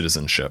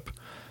citizenship.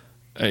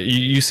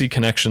 You see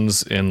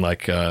connections in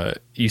like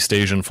East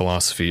Asian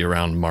philosophy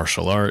around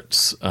martial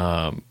arts,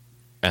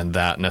 and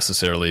that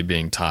necessarily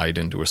being tied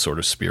into a sort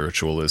of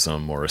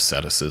spiritualism or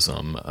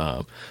asceticism,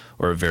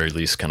 or at very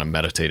least kind of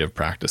meditative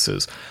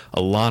practices.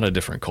 A lot of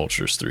different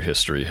cultures through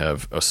history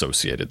have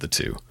associated the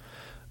two.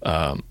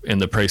 In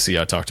the Précis,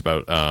 I talked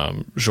about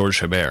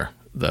Georges Hebert,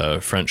 the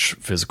French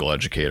physical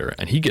educator,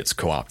 and he gets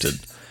co-opted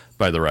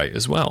by the right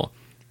as well,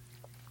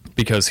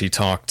 because he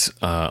talked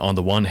on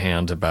the one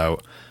hand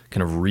about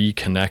kind of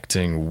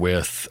reconnecting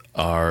with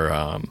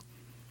our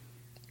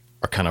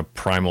kind of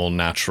primal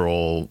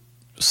natural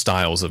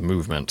styles of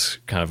movement,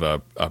 kind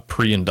of a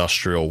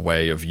pre-industrial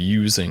way of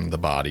using the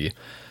body.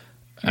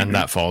 And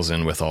that falls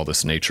in with all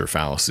this nature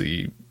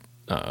fallacy,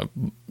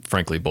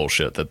 frankly,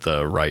 bullshit that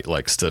the right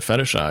likes to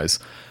fetishize.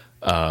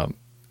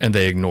 And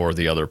they ignore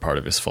the other part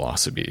of his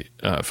philosophy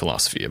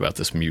about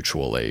this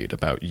mutual aid,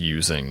 about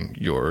using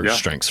your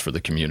strengths for the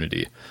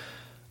community.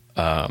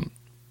 And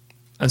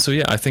so,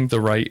 yeah, I think the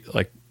right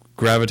like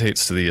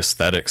gravitates to the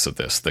aesthetics of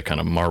this, the kind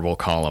of marble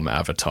column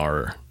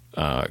avatar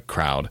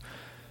crowd.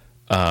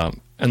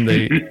 And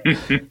they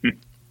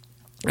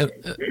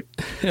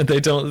and they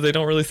don't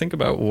really think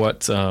about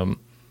what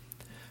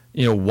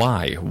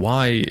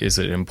why is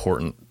it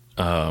important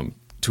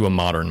to a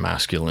modern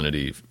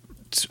masculinity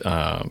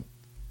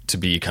to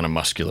be kind of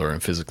muscular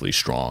and physically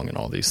strong and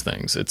all these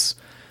things. It's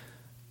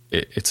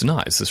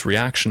not. It's this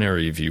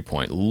reactionary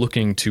viewpoint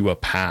looking to a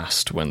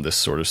past when this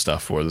sort of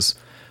stuff was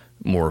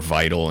more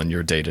vital in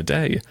your day to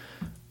day.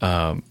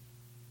 But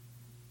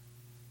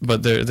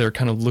they're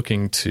kind of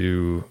looking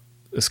to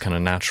this kind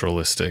of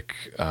naturalistic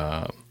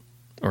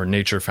or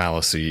nature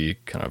fallacy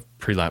kind of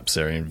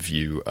prelapsarian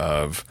view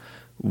of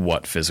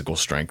what physical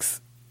strength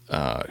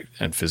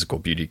and physical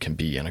beauty can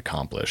be and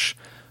accomplish.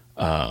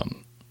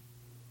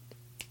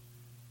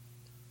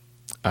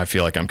 I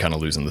feel like I'm kind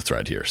of losing the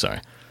thread here. Sorry.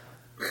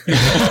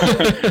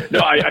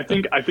 No, I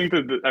think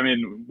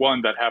that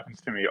one, that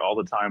happens to me all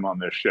the time on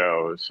this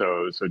show.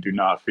 So do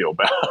not feel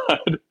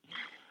bad.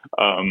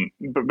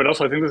 But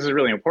also I think this is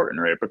really important,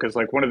 right? Because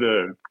like one of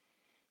the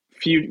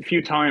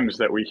few times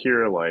that we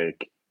hear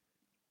like,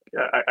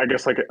 I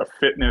guess like a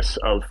fitness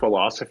of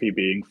philosophy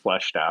being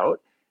fleshed out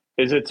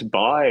is it's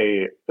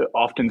by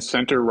often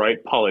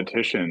center-right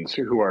politicians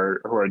who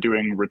are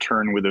doing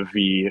return with a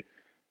V,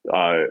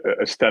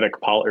 aestheticized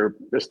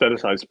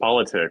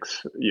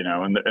politics,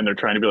 and they're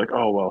trying to be like,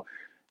 oh, well,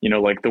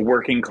 like the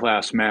working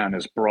class man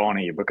is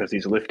brawny because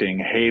he's lifting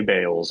hay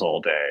bales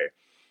all day.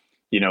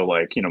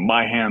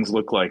 My hands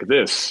look like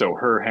this, so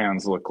her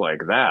hands look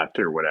like that,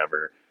 or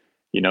whatever.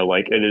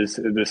 Like it is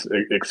this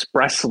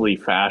expressly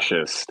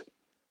fascist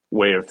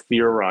way of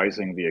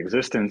theorizing the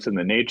existence and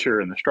the nature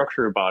and the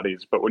structure of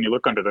bodies. But when you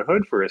look under the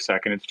hood for a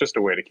second, it's just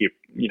a way to keep,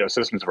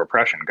 systems of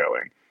oppression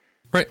going.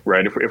 Right.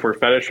 If we're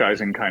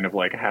fetishizing kind of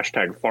like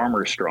hashtag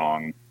farmer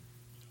strong,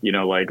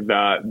 like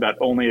that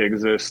only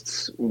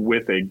exists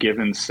with a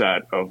given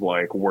set of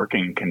like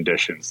working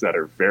conditions that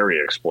are very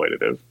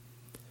exploitative.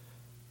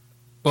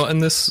 Well,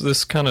 and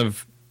this kind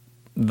of,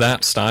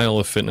 that style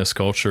of fitness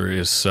culture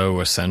is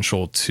so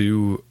essential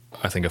to,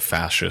 I think, a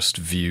fascist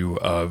view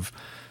of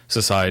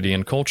society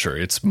and culture.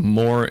 It's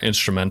more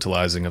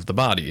instrumentalizing of the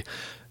body.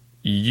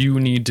 You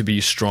need to be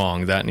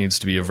strong. That needs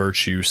to be a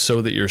virtue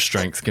so that your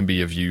strength can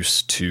be of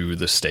use to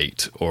the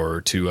state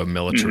or to a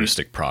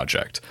militaristic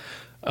project.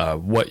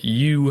 What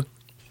you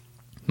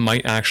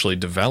might actually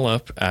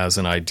develop as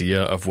an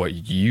idea of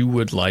what you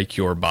would like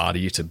your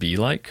body to be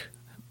like,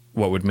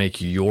 what would make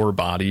your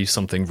body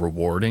something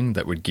rewarding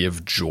that would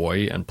give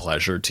joy and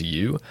pleasure to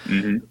you,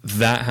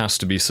 that has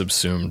to be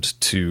subsumed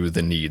to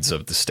the needs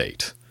of the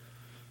state.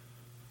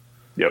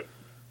 Yep.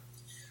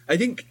 I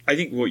think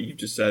what you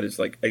just said is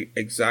like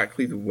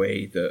exactly the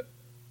way that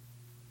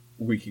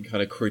we can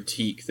kind of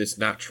critique this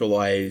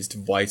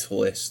naturalized,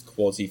 vitalist,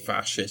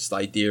 quasi-fascist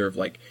idea of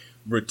like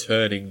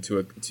returning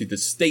to the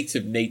state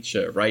of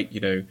nature, right?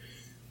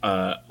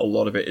 A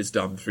lot of it is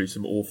done through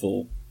some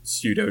awful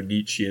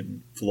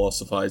pseudo-Nietzschean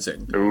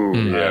philosophizing. Ooh,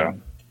 yeah.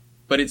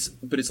 But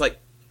it's like,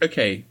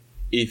 okay,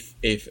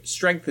 if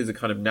strength is a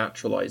kind of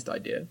naturalized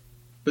idea,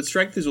 but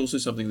strength is also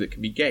something that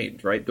can be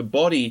gained, right? The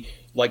body,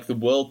 like the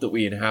world that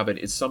we inhabit,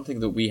 is something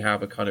that we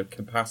have a kind of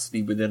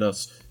capacity within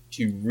us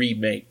to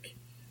remake.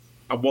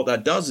 And what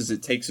that does is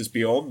it takes us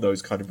beyond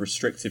those kind of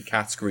restrictive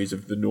categories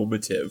of the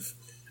normative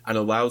and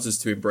allows us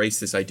to embrace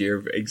this idea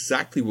of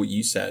exactly what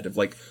you said, of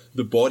like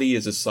the body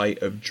is a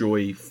site of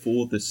joy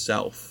for the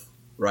self,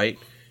 right?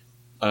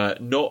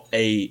 Not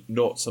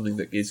something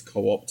that is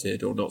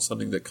co-opted or not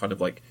something that kind of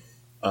like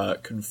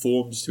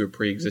conforms to a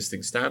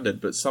pre-existing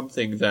standard, but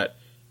something that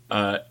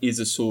is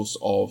a source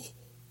of,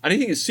 and I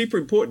think it's super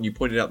important you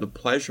pointed out the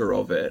pleasure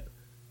of it,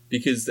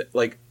 because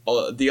like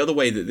the other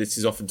way that this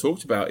is often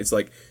talked about is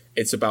like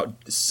it's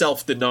about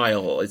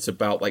self-denial, it's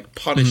about like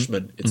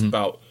punishment, it's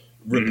about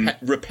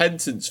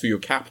repentance for your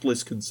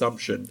capitalist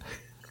consumption,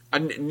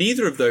 and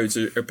neither of those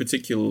are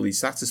particularly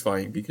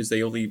satisfying because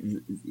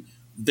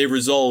they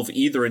resolve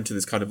either into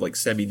this kind of like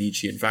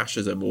semi-Nietzschean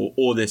fascism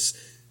or this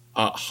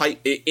in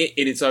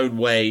its own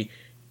way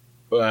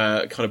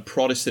kind of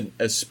Protestant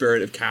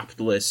spirit of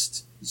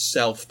capitalist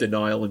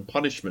self-denial and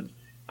punishment.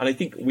 And I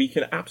think we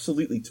can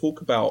absolutely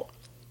talk about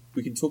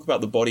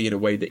the body in a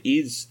way that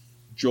is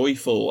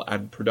joyful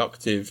and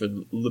productive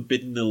and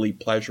libidinally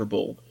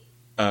pleasurable.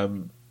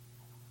 But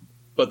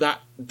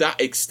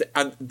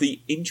and the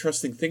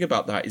interesting thing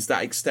about that is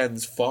that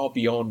extends far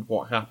beyond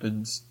what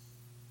happens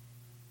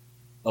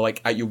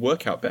like at your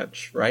workout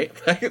bench, right?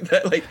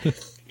 Like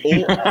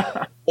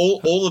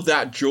all of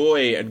that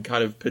joy and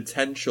kind of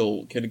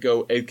potential can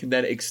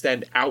then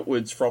extend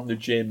outwards from the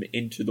gym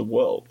into the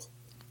world.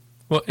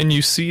 Well, and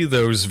you see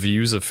those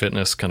views of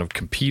fitness kind of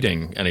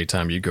competing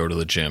anytime you go to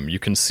the gym. You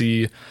can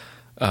see,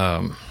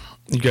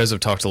 you guys have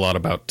talked a lot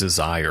about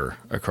desire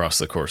across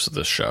the course of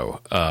this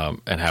show,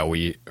 and how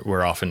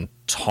we're often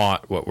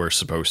taught what we're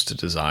supposed to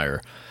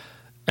desire.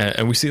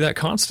 And we see that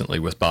constantly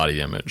with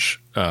body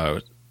image,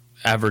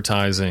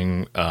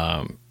 advertising,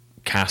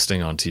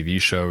 casting on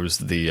TV shows,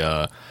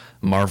 the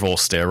Marvel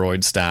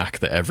steroid stack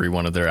that every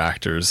one of their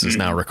actors is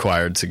now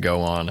required to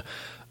go on.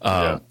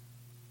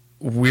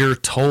 We're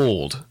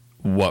told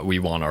what we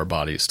want our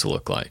bodies to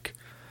look like.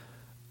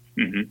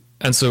 Mm-hmm.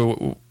 And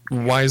so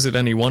why is it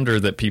any wonder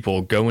that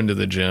people go into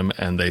the gym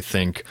and they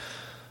think,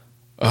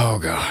 oh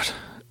God,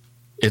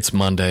 it's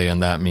Monday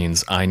and that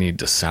means I need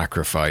to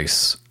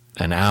sacrifice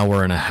an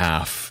hour and a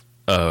half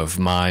of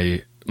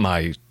my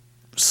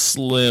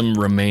slim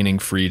remaining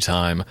free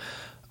time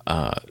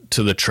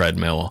to the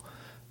treadmill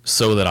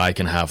so that I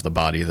can have the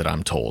body that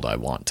I'm told I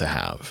want to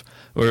have.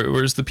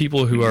 Whereas the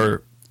people who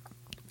are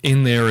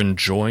in there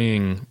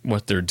enjoying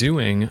what they're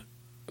doing,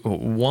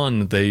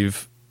 one,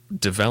 they've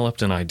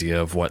developed an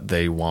idea of what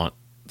they want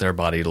their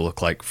body to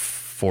look like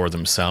for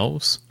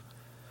themselves,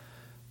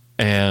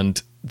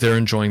 and they're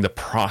enjoying the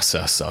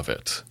process of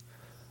it.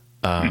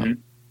 You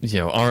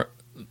know,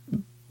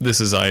 this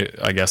is,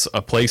 I guess,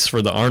 a place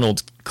for the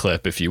Arnold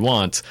clip if you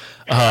want.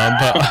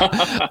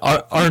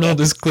 But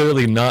Arnold is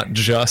clearly not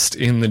just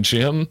in the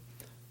gym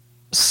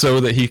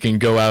so that he can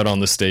go out on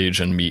the stage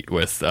and meet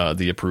with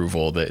the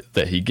approval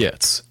that he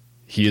gets.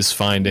 He is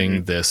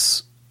finding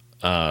this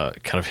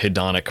kind of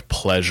hedonic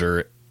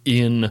pleasure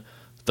in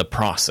the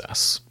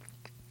process.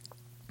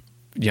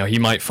 You know, he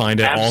might find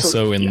it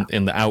also in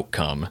the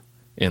outcome,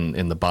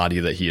 in the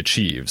body that he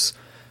achieves,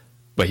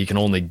 but he can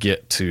only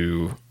get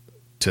to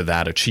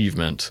that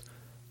achievement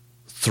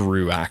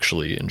through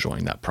actually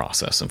enjoying that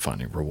process and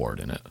finding reward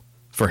in it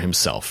for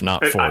himself,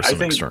 not for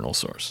some external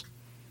source.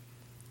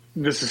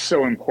 This is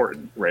so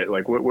important, right?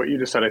 Like what you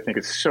just said, I think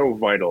is so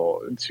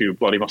vital to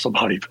Bloody Muscle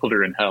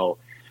Bodybuilder in Hell.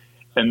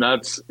 And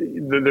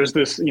there's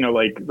this, you know,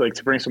 like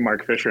to bring some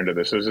Mark Fisher into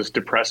this, there's this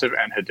depressive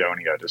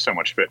anhedonia to so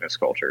much fitness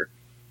culture.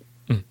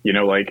 You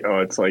know, like, oh,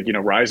 it's like, you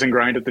know, rise and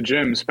grind at the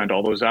gym, spend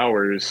all those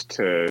hours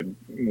to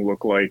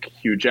look like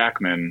Hugh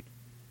Jackman,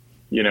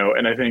 you know,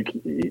 and I think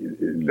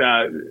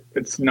that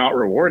it's not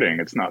rewarding.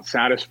 It's not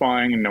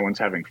satisfying, and no one's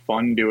having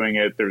fun doing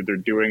it. They're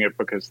doing it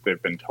because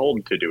they've been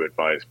told to do it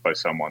by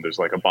someone. There's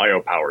like a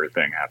biopower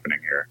thing happening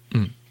here.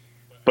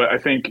 But I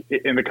think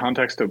in the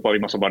context of Bloody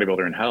Muscle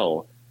Bodybuilder in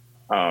Hell,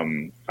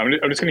 I'm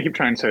just going to keep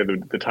trying to say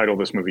the title of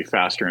this movie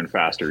faster and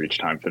faster each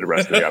time for the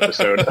rest of the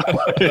episode.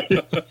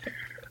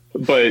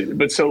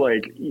 But so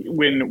like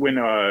when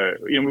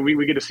you know,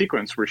 we get a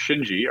sequence where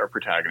Shinji, our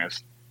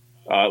protagonist,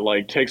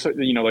 like takes,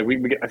 you know, like we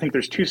get, I think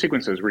there's two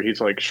sequences where he's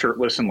like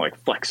shirtless and like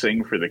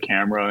flexing for the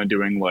camera and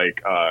doing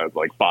like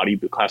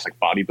classic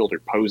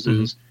bodybuilder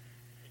poses,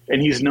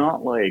 and he's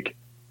not like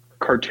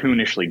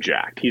cartoonishly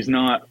jacked. He's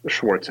not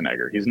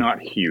Schwarzenegger. He's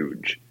not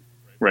huge,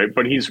 right?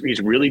 But he's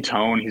really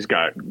toned. He's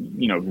got,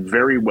 you know,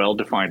 very well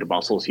defined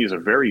muscles. He's a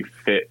very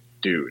fit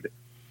dude.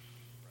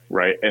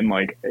 Right. And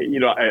like,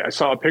 you know, I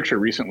saw a picture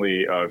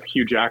recently of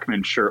Hugh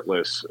Jackman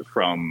shirtless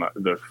from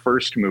the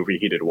first movie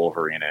he did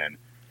Wolverine in,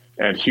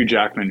 and Hugh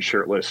Jackman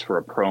shirtless for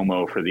a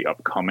promo for the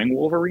upcoming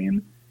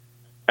Wolverine.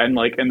 And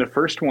like in the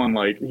first one,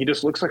 like he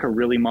just looks like a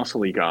really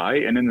muscly guy.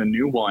 And in the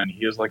new one,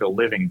 he is like a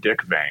living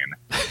dick vein.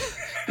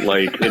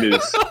 Like it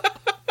is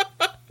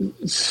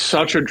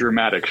such a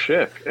dramatic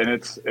shift. And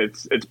it's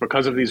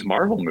because of these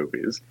Marvel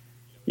movies.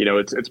 You know,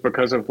 it's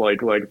because of like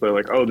they're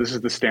like, oh, this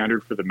is the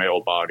standard for the male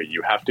body.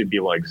 You have to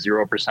be like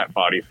 0%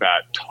 body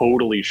fat,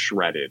 totally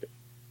shredded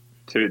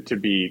to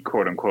be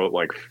quote unquote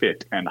like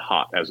fit and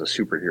hot as a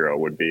superhero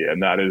would be.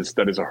 And that is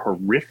a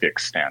horrific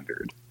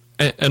standard.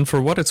 And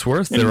for what it's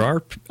worth, there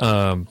are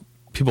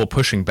people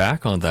pushing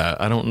back on that.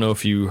 I don't know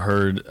if you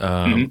heard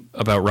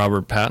about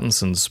Robert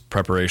Pattinson's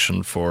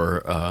preparation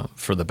for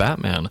the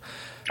Batman.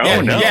 Oh,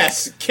 no.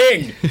 Yes,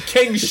 king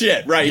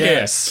shit right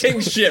here. King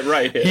shit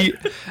right here.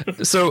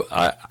 So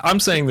I'm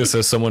saying this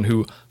as someone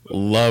who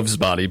loves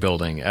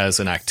bodybuilding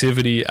as an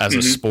activity, as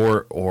a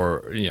sport,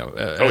 or, you know,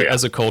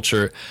 as a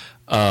culture.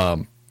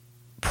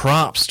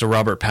 Props to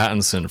Robert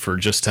Pattinson for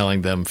just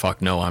telling them,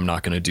 fuck no, I'm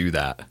not going to do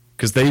that.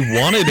 Because they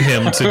wanted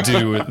him to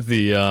do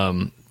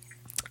the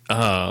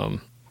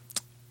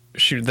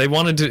they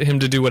wanted him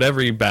to do what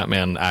every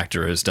Batman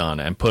actor has done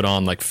and put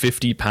on like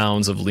 50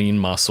 pounds of lean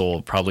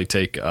muscle, probably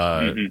take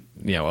you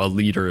know, a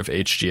liter of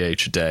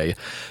HGH a day,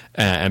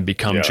 and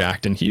become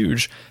jacked and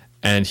huge.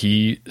 And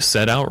he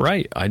said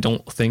outright, I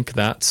don't think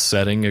that's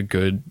setting a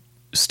good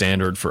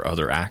standard for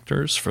other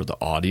actors, for the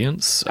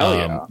audience,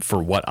 yeah.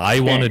 for what I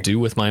want to do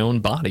with my own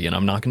body, and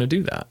I'm not going to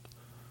do that.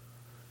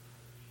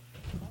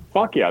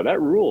 Fuck yeah, that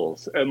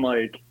rules. And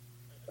like,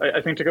 I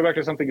think to go back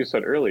to something you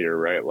said earlier,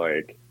 right?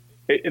 Like,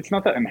 it's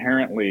not that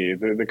inherently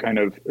the kind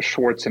of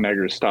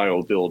Schwarzenegger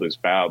style build is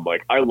bad.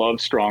 Like, I love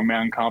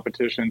strongman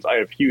competitions. I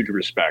have huge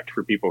respect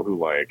for people who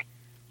like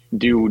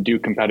do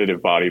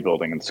competitive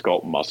bodybuilding and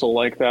sculpt muscle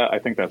like that. I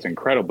think that's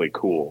incredibly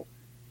cool.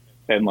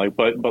 And like,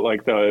 but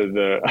like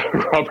the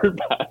Robert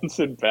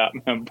Pattinson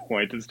Batman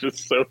point is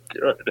just so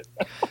good.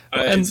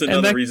 It's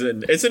another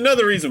reason. It's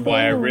another reason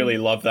why I really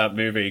love that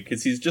movie,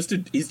 because he's just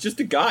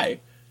a guy.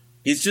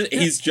 He's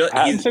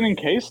Pattinson and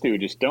K-Stu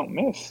just don't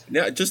miss.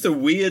 Yeah, just a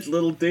weird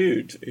little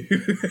dude.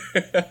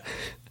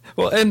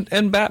 Well,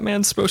 and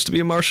Batman's supposed to be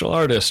a martial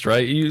artist,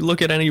 right? You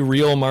look at any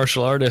real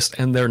martial artist,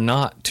 and they're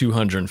not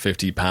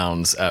 250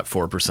 pounds at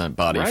 4%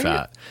 body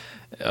fat.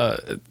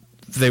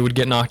 They would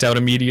get knocked out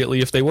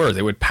immediately if they were.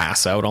 They would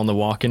pass out on the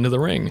walk into the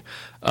ring.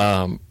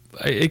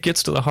 It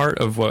gets to the heart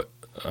of what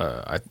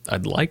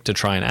I'd like to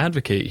try and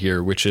advocate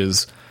here, which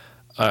is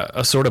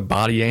a sort of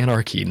body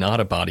anarchy,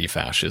 not a body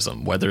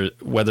fascism. Whether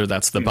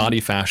that's the body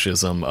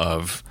fascism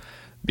of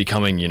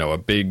becoming, a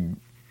big,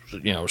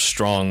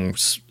 strong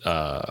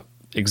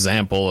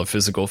example of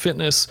physical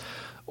fitness,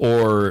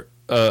 or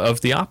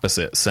of the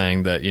opposite,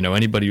 saying that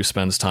anybody who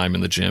spends time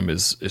in the gym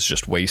is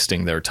just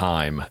wasting their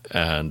time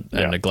and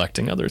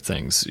neglecting other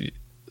things.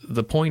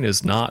 The point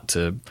is not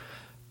to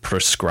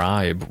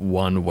prescribe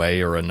one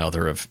way or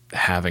another of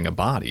having a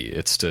body.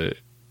 It's to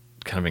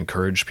kind of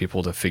encourage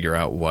people to figure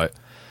out what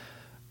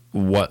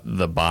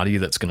the body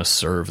that's going to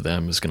serve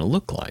them is going to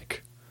look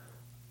like,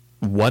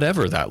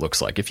 whatever that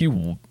looks like. If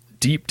you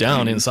deep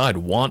down inside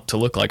want to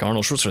look like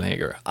Arnold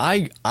Schwarzenegger,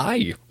 I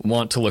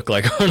want to look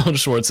like Arnold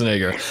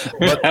Schwarzenegger,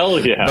 but hell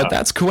yeah. But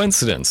that's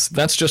coincidence.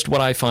 That's just what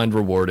I find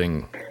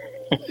rewarding.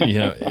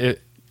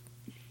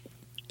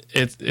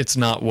 It's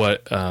not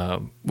what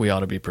we ought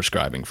to be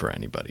prescribing for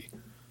anybody.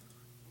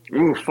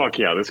 Ooh, fuck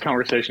yeah. This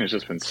conversation has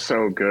just been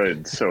so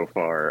good so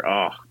far.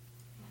 Oh.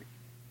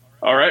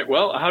 All right.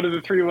 Well, how do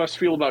the three of us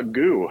feel about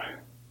goo?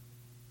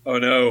 Oh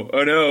no.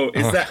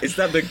 Is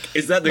that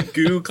the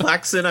goo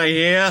klaxon I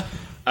hear?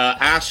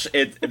 Ash,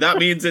 that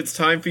means it's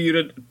time for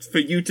you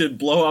to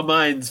blow our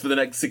minds for the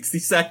next 60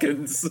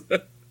 seconds.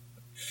 The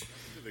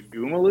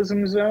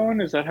goomalism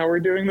zone? Is that how we're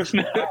doing this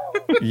now?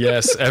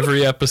 Yes,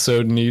 every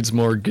episode needs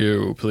more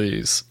goo,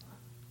 please.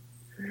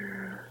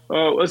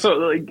 Oh, so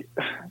like,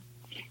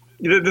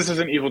 this is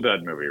an Evil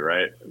Dead movie,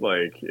 right?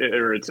 Like,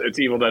 it's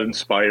Evil Dead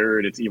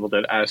inspired. It's Evil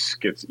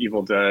Dead-esque. It's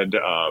Evil Dead.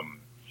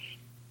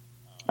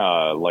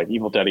 Like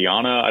Evil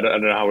Deadiana. I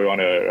don't know how we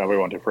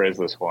want to phrase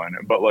this one,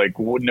 but like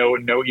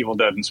no Evil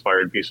Dead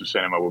inspired piece of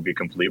cinema would be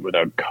complete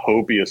without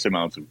copious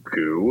amounts of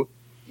goo.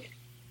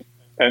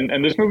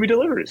 And this movie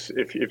delivers.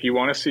 If you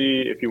want to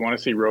see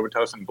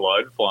Robitussin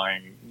blood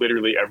flying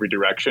literally every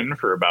direction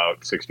for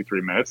about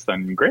 63 minutes,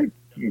 then great,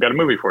 we've got a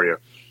movie for you.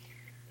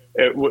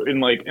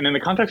 In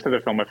the context of the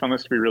film, I found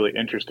this to be really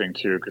interesting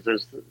too, because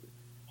there's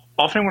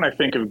often when I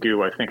think of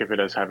goo, I think of it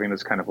as having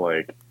this kind of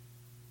like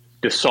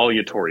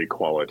dissolutory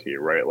quality,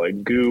 right?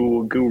 Like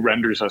goo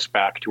renders us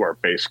back to our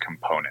base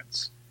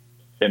components,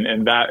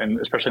 and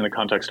especially in the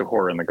context of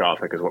horror and the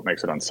Gothic is what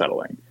makes it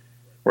unsettling,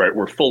 right?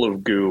 We're full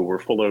of goo. We're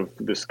full of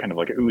this kind of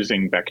like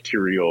oozing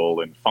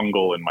bacterial and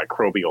fungal and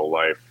microbial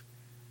life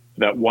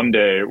that one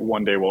day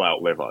will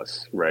outlive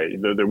us,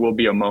 right? There will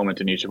be a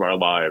moment in each of our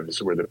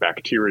lives where the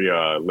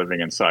bacteria living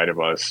inside of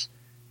us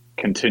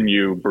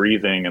continue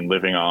breathing and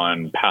living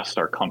on past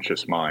our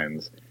conscious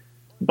minds.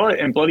 But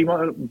in Bloody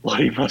Muscle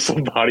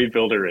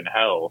Bodybuilder in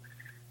Hell,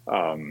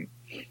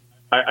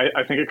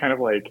 I think it kind of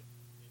like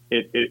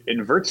it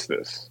inverts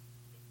this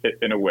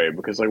in a way,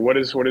 because like what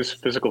is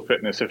physical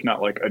fitness if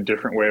not like a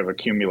different way of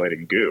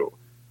accumulating goo,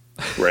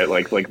 right?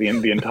 Like the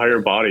entire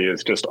body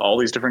is just all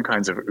these different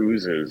kinds of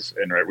oozes,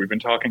 and right, we've been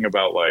talking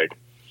about like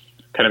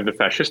kind of the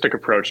fascistic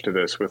approach to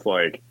this with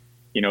like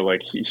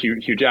like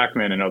Hugh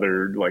Jackman and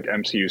other like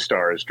MCU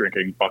stars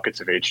drinking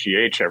buckets of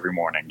HGH every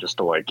morning just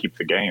to like keep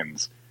the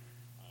gains.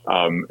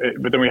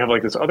 But then we have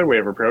like this other way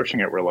of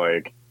approaching it where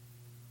like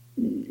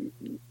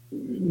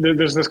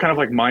there's this kind of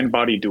like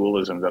mind-body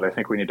dualism that I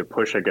think we need to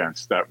push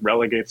against, that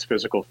relegates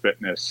physical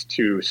fitness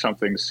to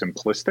something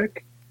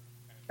simplistic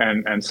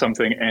and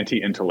something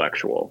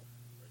anti-intellectual,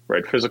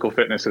 right? Physical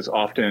fitness is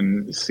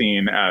often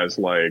seen as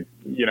like,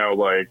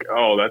 like,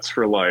 oh, that's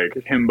for like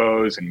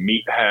himbos and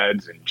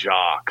meatheads and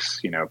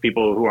jocks,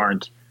 people who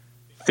aren't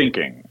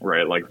thinking,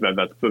 right? Like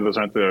those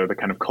aren't the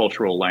kind of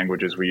cultural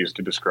languages we use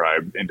to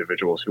describe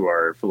individuals who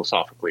are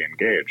philosophically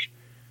engaged.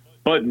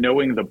 But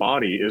knowing the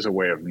body is a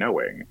way of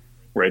knowing,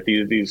 right?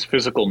 These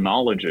physical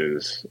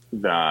knowledges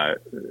that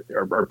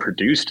are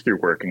produced through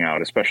working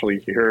out, especially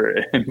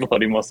here in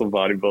Bloody Muscle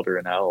Bodybuilder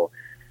in Hell,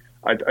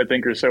 I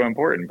think are so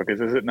important,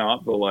 because is it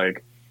not the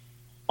like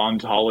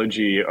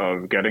ontology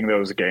of getting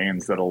those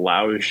gains that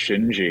allows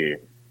Shinji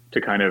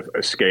to kind of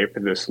escape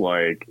this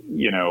like,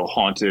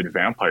 haunted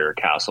vampire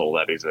castle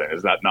that he's in?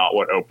 Is that not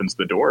what opens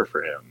the door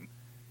for him?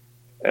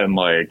 And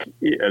like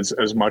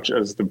as much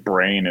as the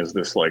brain is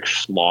this like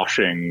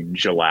sloshing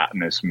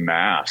gelatinous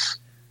mass,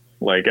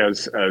 like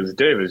as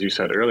Dave, as you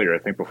said earlier, I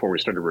think before we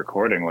started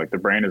recording, like the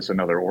brain is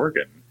another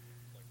organ,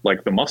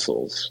 like the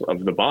muscles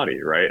of the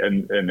body, right?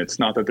 And it's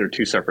not that they're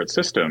two separate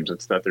systems,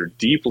 it's that they're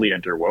deeply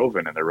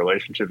interwoven and their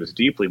relationship is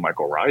deeply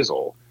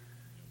mycorrhizal.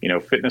 You know,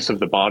 fitness of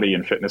the body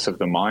and fitness of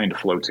the mind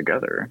flow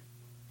together.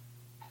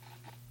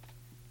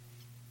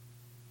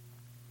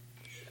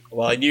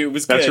 Well, I knew it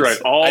was That's good. right.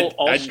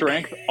 All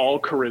strength, all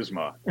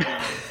charisma.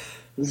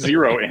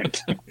 Zero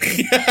int.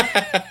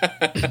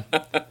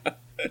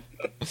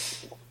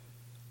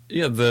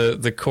 Yeah,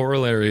 the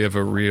corollary of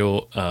a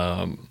real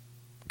kind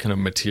of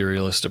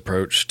materialist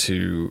approach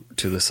to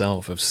the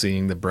self, of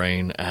seeing the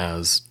brain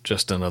as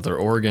just another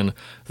organ,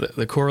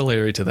 the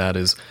corollary to that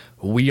is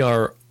we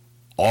are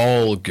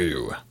all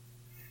goo,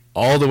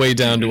 all the way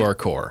down to our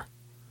core.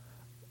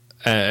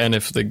 And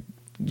if the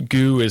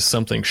goo is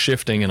something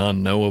shifting and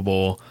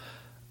unknowable,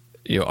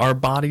 you know, our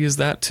body is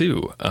that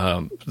too.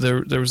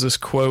 There was this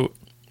quote.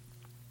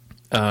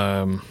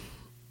 I'm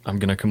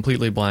going to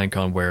completely blank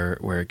on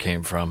where it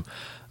came from.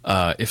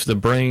 If the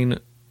brain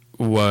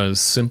was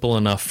simple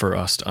enough for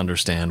us to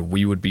understand,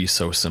 we would be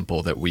so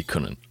simple that we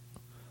couldn't.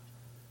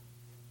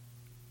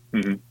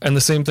 Mm-hmm. And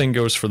the same thing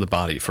goes for the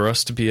body. For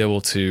us to be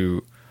able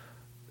to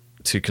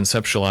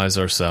conceptualize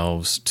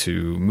ourselves,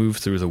 to move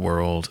through the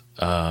world,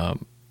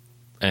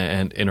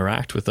 and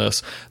interact with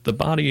us, the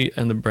body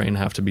and the brain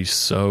have to be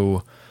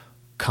so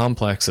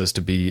complex as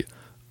to be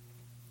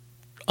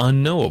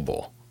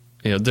unknowable.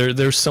 You know,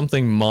 there's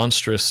something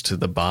monstrous to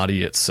the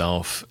body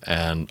itself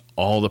and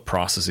all the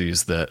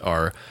processes that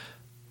are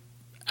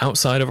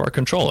outside of our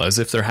control, as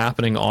if they're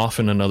happening off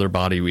in another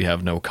body we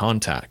have no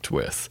contact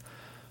with.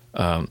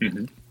 I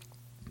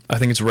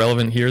think it's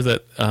relevant here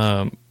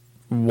that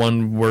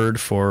one word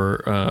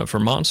for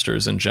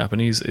monsters in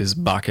Japanese is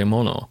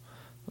bakemono.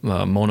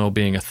 Mono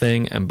being a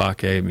thing and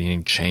bake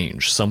meaning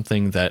change,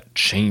 something that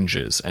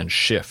changes and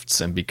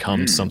shifts and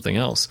becomes something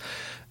else.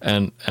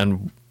 And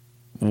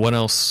what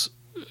else,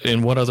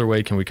 in what other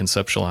way can we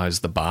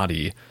conceptualize the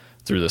body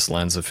through this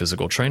lens of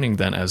physical training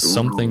than as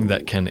something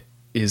that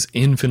is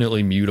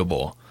infinitely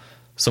mutable,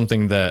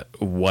 something that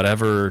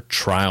whatever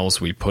trials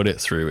we put it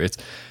through,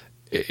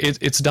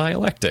 it's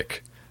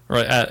dialectic.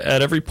 Right.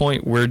 At every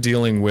point, we're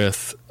dealing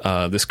with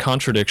this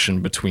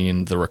contradiction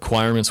between the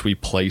requirements we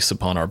place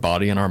upon our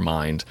body and our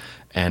mind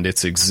and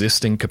its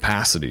existing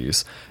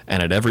capacities.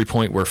 And at every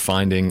point, we're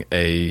finding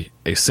a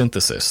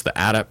synthesis, the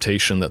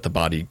adaptation that the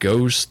body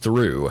goes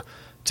through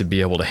to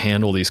be able to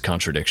handle these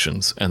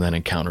contradictions and then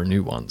encounter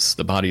new ones.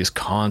 The body is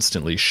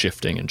constantly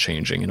shifting and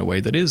changing in a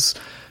way that is,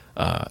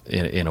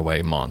 in a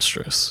way,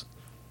 monstrous.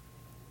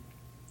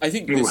 I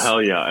think. Ooh,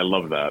 hell yeah! I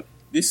love that.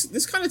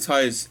 This kind of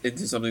ties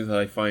into something that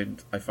I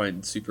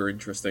find super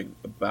interesting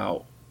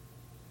about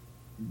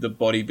the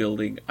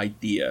bodybuilding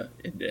idea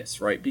in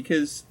this, right?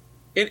 Because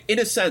in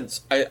a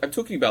sense, I'm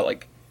talking about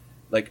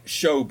like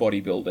show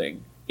bodybuilding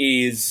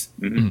is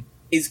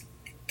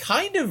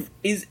kind of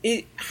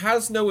it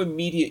has no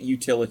immediate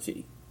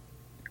utility,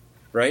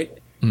 right?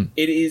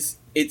 It's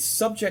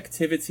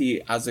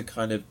subjectivity as a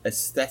kind of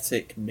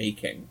aesthetic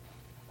making.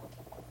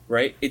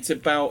 Right? It's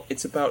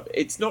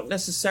not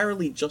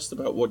necessarily just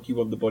about what you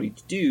want the body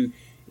to do.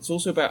 It's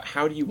also about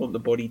how do you want the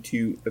body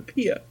to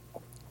appear,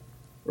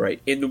 right,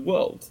 in the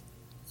world.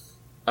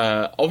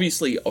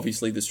 Obviously,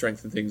 the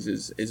strength of things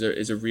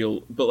is a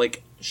real, but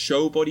like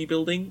show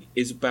bodybuilding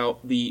is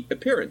about the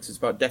appearance. It's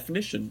about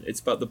definition. It's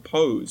about the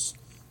pose,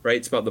 right?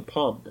 It's about the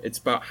pump. It's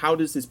about how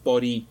does this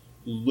body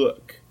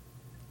look.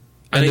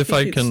 And if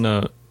I can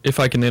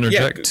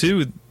interject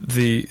too,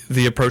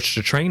 the approach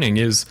to training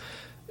is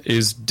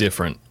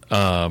different.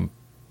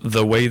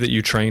 The way that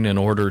you train in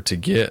order to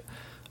get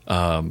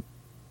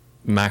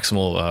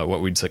maximal,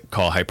 what we'd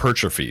call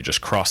hypertrophy,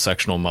 just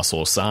cross-sectional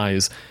muscle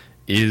size,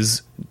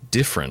 is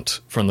different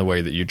from the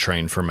way that you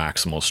train for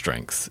maximal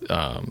strength,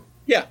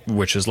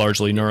 which is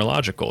largely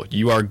neurological.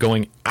 You are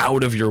going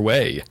out of your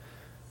way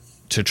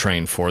to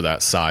train for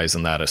that size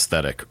and that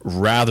aesthetic,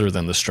 rather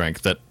than the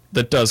strength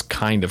that does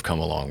kind of come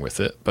along with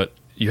it, but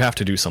you have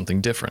to do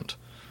something different.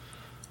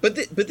 But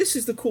this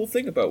is the cool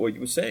thing about what you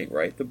were saying,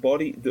 right? The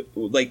body,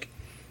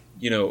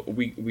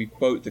 we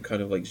quote the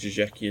kind of like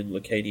Zizekian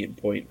Lacanian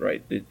point,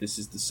 right? This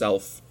is the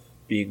self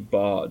being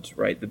barred,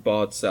 right? The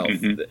barred self.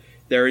 Mm-hmm.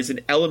 There is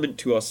an element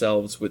to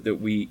ourselves that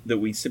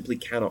we simply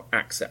cannot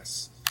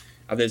access,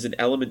 and there's an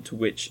element to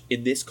which,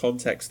 in this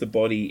context, the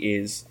body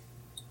is.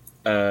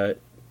 There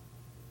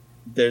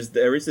is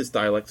this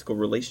dialectical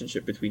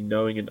relationship between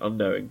knowing and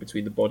unknowing,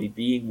 between the body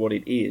being what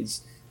it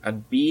is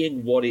and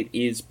being what it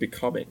is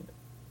becoming.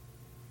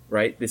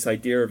 Right, this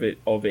idea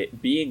of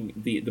it being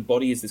the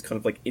body is this kind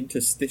of like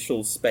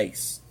interstitial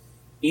space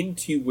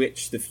into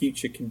which the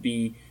future can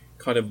be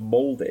kind of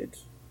molded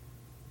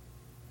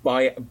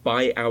by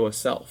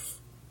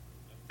ourself.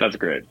 That's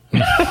great.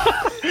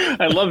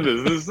 I love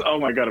this. Oh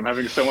my god, I'm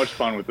having so much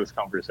fun with this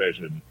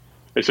conversation.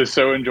 It's just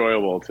so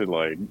enjoyable to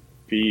like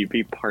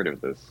be part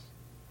of this.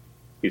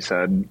 He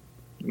said,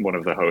 one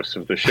of the hosts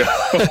of the show.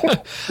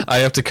 I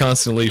have to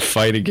constantly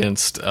fight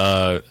against,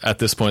 at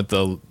this point,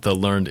 the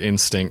learned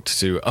instinct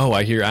to, oh,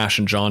 I hear Ash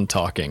and John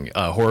talking.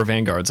 Horror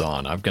Vanguard's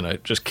on. I'm going to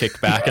just kick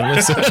back and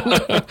listen.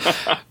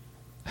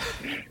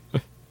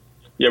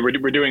 Yeah,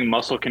 we're doing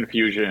muscle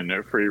confusion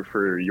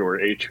for your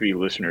HV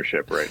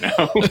listenership right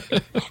now.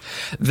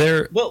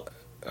 Well,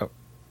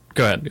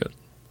 go ahead.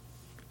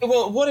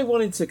 Well, what I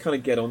wanted to kind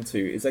of get onto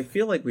is I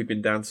feel like we've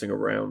been dancing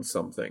around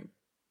something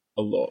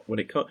a lot when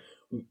it comes.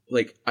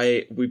 Like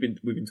we've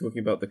been talking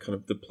about the kind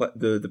of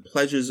the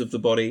pleasures of the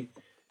body,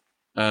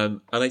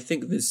 and I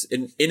think this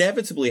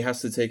inevitably has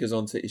to take us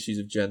on to issues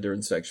of gender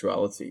and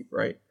sexuality,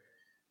 right?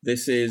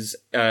 This is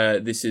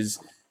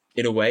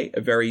in a way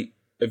a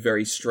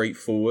very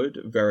straightforward,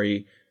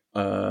 very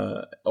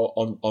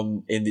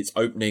on in its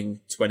opening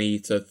 20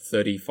 to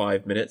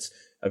 35 minutes,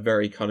 a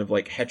very kind of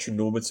like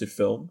heteronormative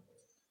film,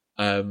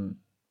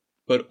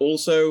 but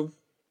also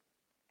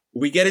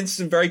we get into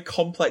some very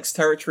complex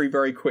territory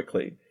very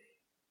quickly.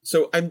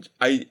 So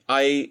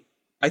I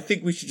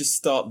think we should just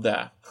start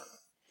there.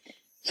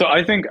 So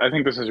I think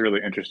this is really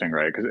interesting,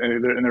 right? Because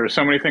there are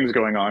so many things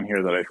going on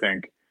here that I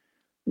think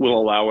will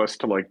allow us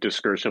to like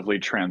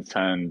discursively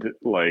transcend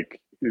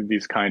like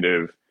these kind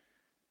of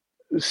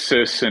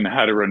cis and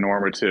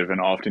heteronormative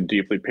and often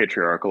deeply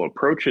patriarchal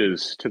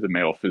approaches to the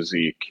male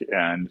physique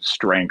and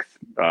strength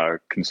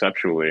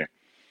conceptually.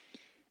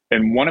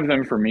 And one of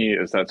them for me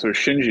is that, so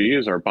Shinji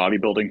is our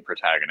bodybuilding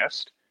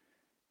protagonist.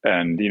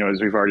 And, you know,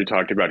 as we've already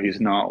talked about, he's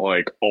not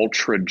like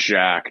ultra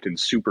jacked and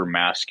super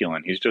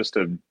masculine. He's just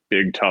a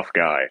big, tough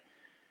guy.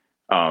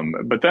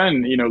 But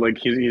then, you know, like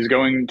he's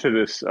going to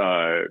this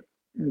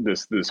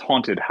this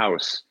haunted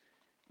house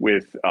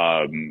with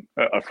a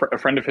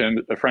friend of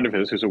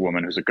his who's a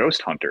woman who's a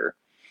ghost hunter,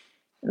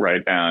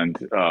 right? And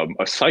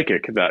a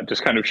psychic that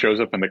just kind of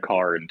shows up in the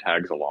car and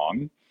tags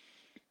along.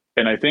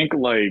 And I think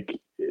like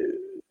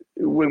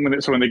when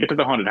they get to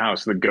the haunted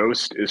house, the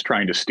ghost is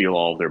trying to steal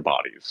all of their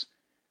bodies.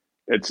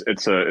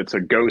 It's a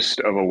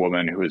ghost of a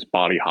woman who is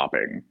body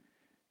hopping,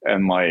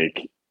 and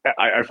like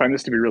I find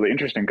this to be really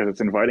interesting because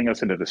it's inviting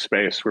us into the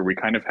space where we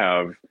kind of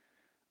have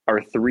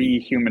our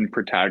three human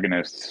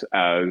protagonists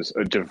as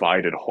a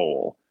divided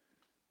whole.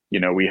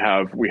 You know, we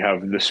have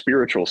the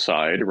spiritual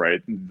side,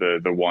 right?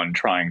 The one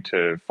trying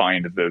to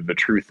find the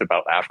truth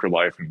about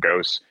afterlife and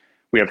ghosts.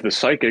 We have the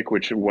psychic,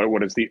 which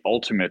what is the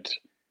ultimate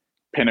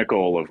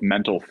pinnacle of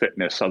mental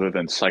fitness other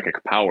than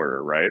psychic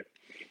power, right?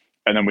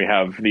 And then we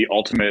have the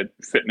ultimate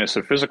fitness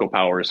of physical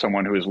power,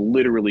 someone who is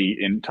literally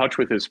in touch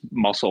with his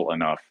muscle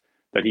enough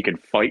that he can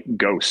fight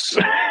ghosts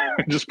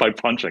just by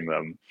punching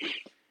them.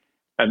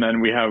 And then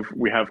we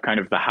have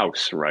kind of the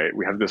house, right?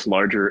 We have this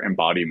larger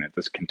embodiment,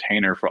 this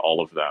container for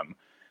all of them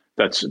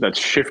that's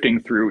shifting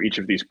through each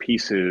of these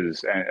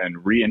pieces and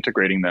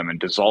reintegrating them and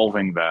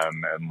dissolving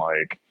them. And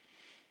like,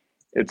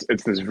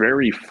 it's this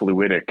very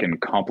fluidic and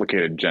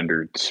complicated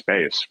gendered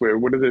space.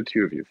 What do the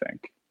two of you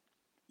think?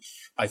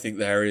 I think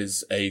there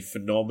is a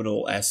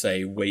phenomenal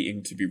essay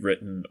waiting to be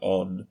written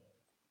on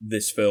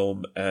this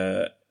film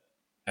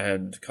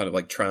and kind of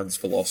like trans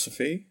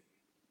philosophy.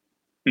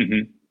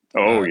 Mm-hmm.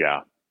 Oh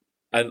yeah,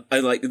 and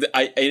like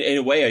in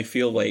a way I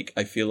feel like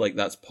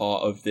that's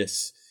part of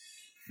this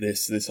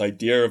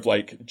idea of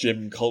like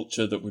gym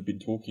culture that we've been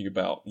talking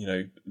about. You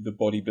know, the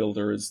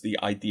bodybuilder is the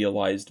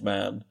idealized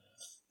man,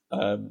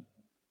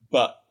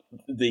 but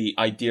the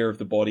idea of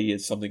the body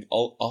is something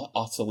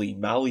utterly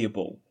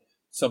malleable.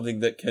 Something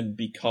that can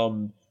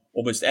become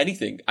almost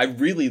anything. I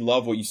really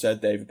love what you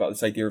said, Dave, about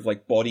this idea of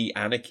like body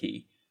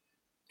anarchy,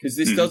 because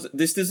this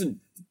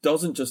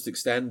doesn't just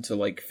extend to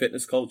like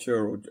fitness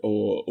culture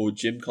or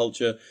gym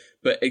culture,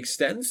 but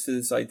extends to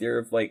this idea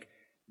of like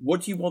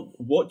what do you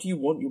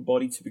want your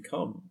body to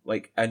become,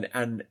 like,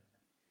 and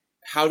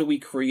how do we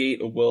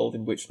create a world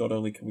in which not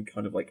only can we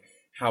kind of like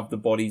have the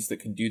bodies that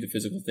can do the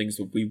physical things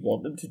that we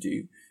want them to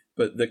do,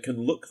 but that can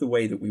look the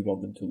way that we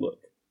want them to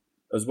look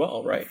as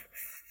well, right?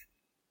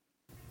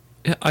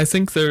 Yeah, I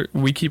think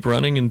we keep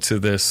running into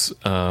this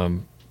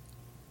kind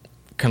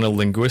of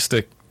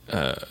linguistic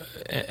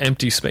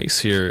empty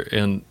space here,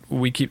 and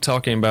we keep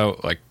talking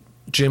about like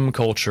gym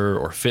culture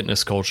or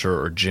fitness culture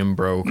or gym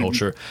bro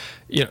culture.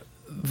 You know,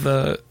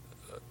 the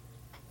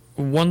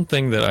one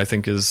thing that I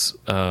think is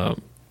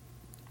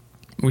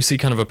we see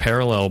kind of a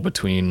parallel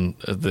between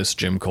this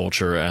gym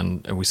culture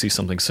and we see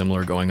something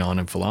similar going on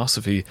in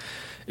philosophy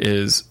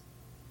is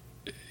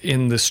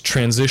in this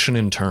transition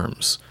in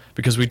terms.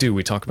 Because we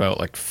talk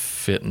about like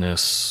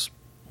fitness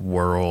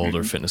world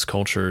or fitness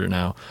culture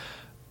now.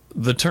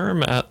 The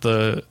term at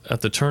the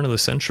turn of the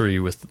century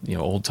with, you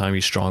know, old-timey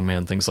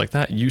strongman, things like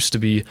that, used to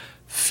be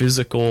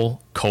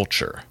physical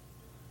culture.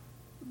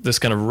 This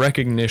kind of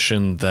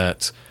recognition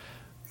that,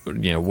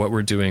 you know, what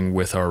we're doing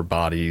with our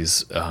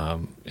bodies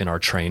in our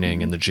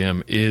training in the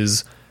gym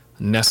is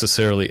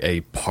necessarily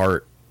a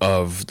part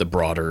of the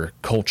broader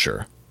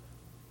culture,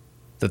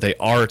 that they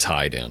are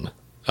tied in.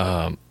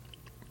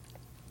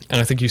 And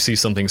I think you see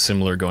something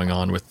similar going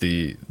on with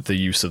the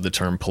use of the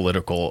term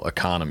political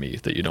economy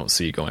that you don't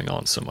see going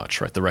on so much,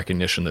 right? The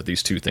recognition that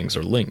these two things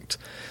are linked.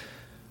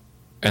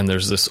 and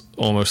there's this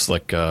almost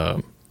like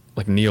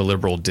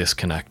neoliberal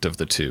disconnect of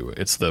the two.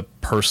 It's the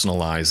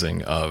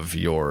personalizing of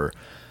your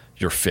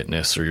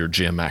fitness or your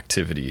gym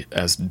activity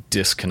as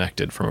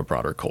disconnected from a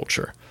broader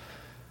culture.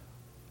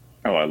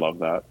 Oh, I love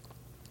that.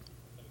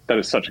 That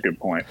is such a good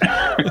point.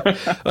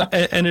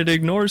 And it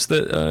ignores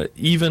that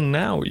even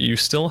now you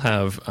still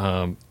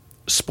have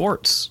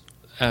sports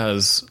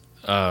as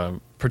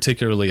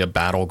particularly a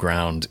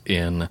battleground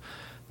in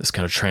this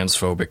kind of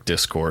transphobic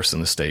discourse in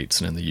the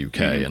States and in the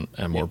UK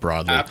and more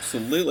broadly.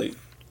 Absolutely.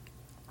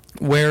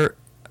 Where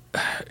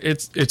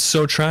it's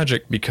so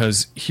tragic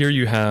because here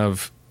you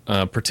have,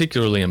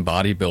 particularly in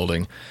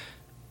bodybuilding,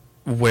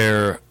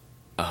 where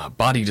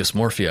body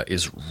dysmorphia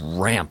is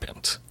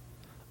rampant.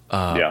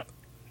 Yeah.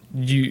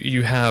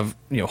 You have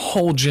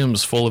whole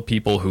gyms full of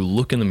people who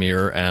look in the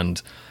mirror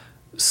and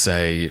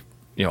say,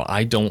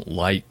 I don't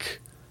like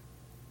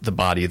the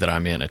body that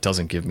I'm in. It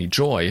doesn't give me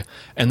joy.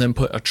 And then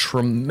put a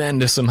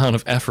tremendous amount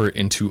of effort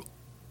into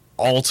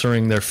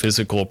altering their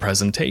physical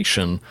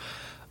presentation.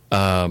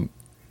 And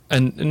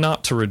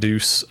not to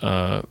reduce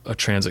a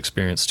trans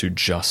experience to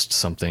just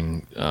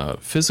something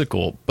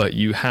physical, but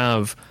you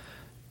have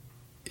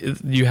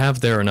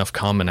there enough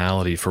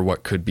commonality for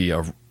what could be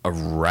a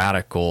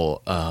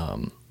radical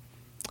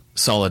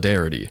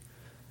solidarity.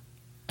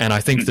 And I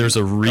think there's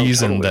a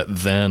reason that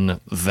then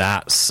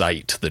that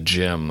site, the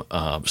gym,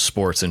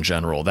 sports in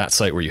general, that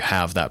site where you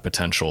have that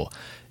potential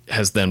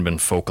has then been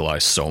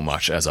focalized so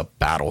much as a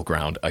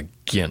battleground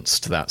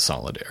against that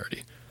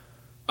solidarity.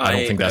 I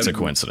don't think that's a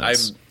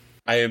coincidence.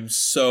 I am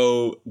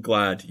so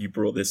glad you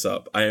brought this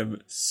up. I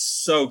am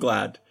so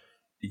glad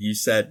you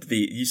said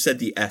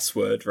the S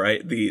word,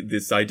 right?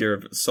 This idea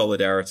of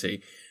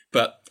solidarity.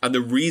 And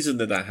the reason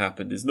that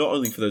happened is not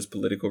only for those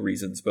political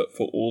reasons, but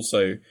for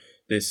also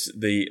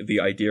the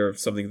idea of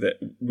something that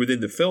within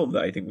the film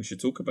that I think we should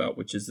talk about,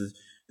 which is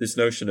this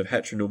notion of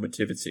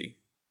heteronormativity,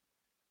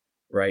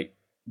 right?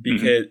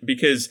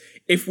 Because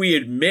if we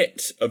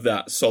admit of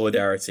that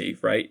solidarity,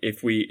 right?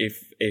 If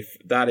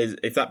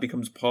that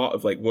becomes part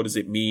of like what does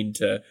it mean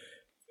to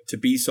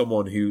be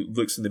someone who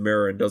looks in the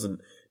mirror and doesn't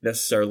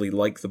necessarily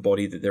like the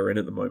body that they're in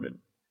at the moment,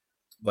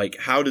 like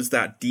how does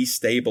that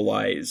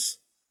destabilize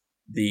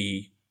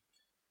the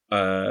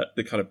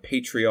kind of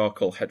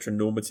patriarchal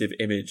heteronormative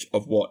image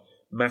of what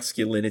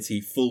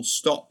masculinity full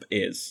stop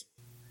is?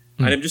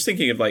 And I'm just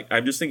thinking of like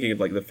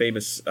the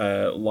famous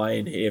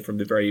line here from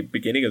the very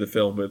beginning of the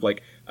film with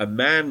like, a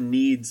man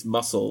needs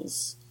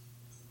muscles.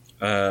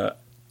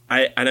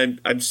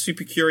 I'm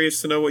super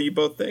curious to know what you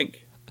both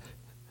think.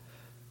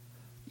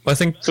 I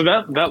think so.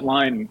 That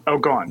line. Oh,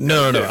 go on.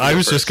 No. I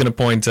was just going to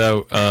point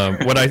out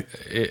what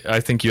I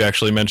think you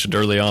actually mentioned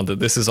early on, that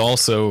this is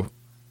also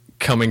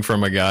coming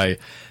from a guy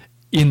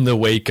in the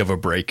wake of a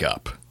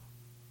breakup.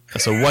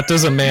 So what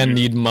does a man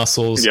need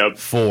muscles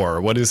for?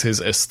 What is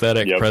his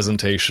aesthetic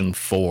presentation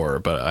for?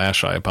 But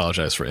Ash, I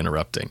apologize for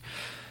interrupting.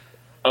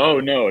 Oh,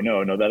 no.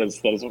 That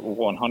is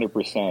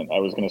 100%. I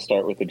was going to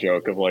start with the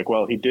joke of like,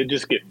 well, he did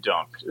just get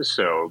dumped,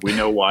 so we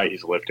know why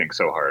he's lifting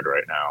so hard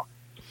right now.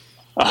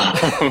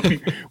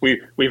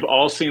 We've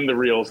all seen the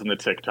reels and the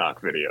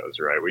TikTok videos,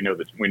 right? We know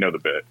the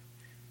bit.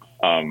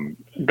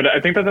 But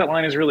I think that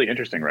line is really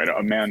interesting, right?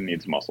 A man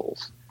needs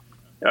muscles.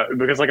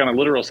 Because like on a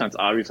literal sense,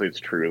 obviously it's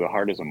true. The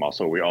heart is a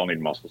muscle. We all need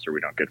muscles or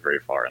we don't get very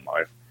far in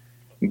life.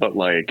 But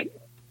like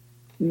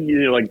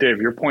Dave,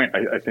 your point,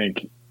 I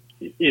think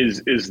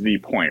is the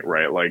point,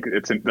 right? Like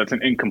that's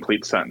an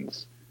incomplete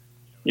sentence.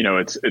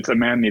 It's a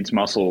man needs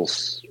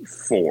muscles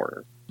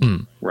for,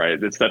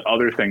 right? It's that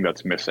other thing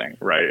that's missing,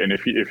 right? And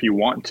if you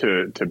want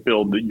to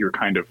build your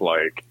kind of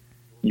like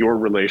your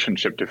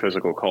relationship to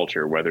physical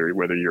culture,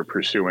 whether you're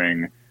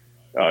pursuing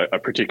a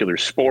particular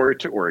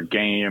sport or a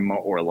game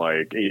or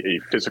like a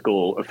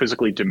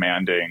physically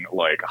demanding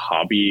like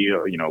hobby,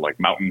 like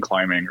mountain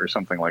climbing or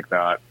something like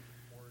that,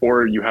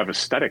 or you have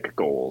aesthetic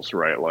goals,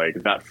 right?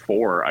 Like that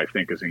I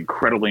think is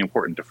incredibly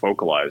important to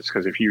focalize,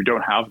 because if you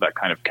don't have that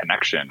kind of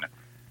connection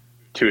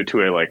to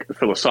a like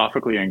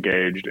philosophically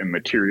engaged and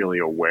materially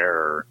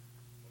aware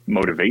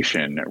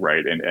motivation,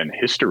 right, and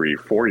history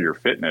for your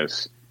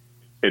fitness,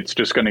 it's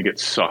just going to get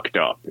sucked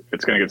up.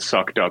 It's going to get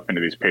sucked up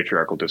into these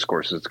patriarchal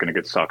discourses. It's going to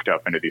get sucked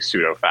up into these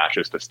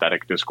pseudo-fascist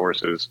aesthetic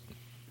discourses.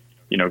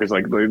 Because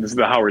like this is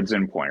the Howard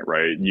Zinn point,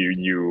 right?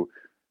 You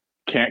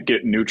can't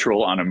get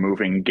neutral on a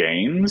moving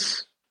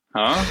gains.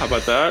 Huh? How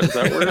about that? Does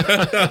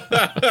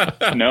that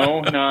work? No,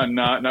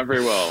 not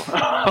very well.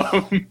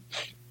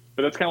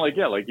 But that's kind of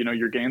like,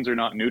 your gains are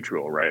not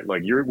neutral, right?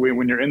 Like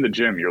when you're in the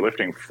gym, you're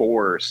lifting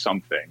for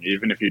something,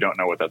 even if you don't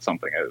know what that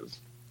something is.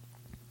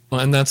 Well,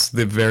 and that's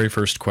the very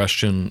first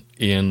question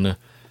in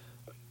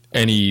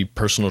any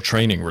personal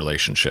training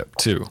relationship,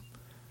 too,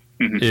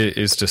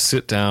 is to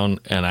sit down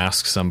and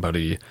ask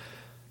somebody,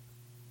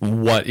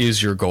 what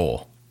is your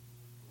goal?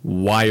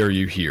 Why are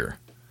you here?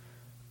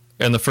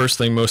 And the first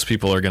thing most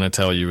people are going to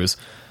tell you is,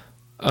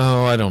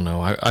 oh, I don't know.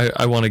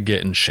 I want to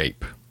get in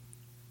shape,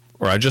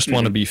 or I just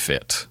want to be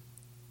fit,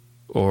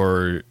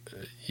 or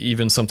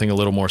even something a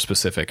little more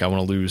specific. I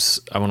want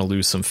to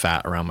lose some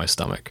fat around my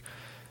stomach.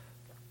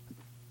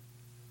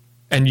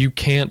 And you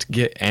can't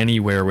get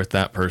anywhere with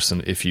that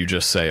person if you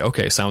just say,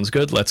 okay, sounds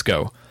good, let's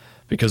go.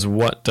 Because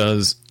what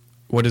does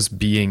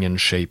being in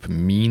shape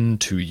mean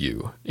to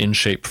you? In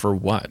shape for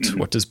what? Mm-hmm.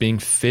 What does being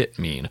fit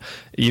mean?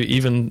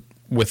 Even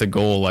with a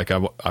goal like I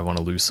want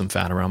to lose some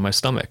fat around my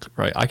stomach,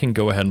 right? I can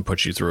go ahead and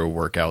put you through a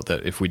workout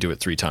that if we do it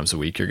 3 times a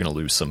week, you're going to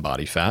lose some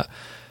body fat.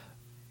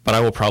 But I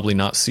will probably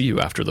not see you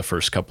after the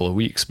first couple of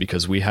weeks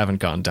because we haven't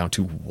gotten down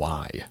to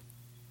why.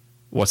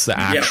 What's the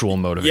actual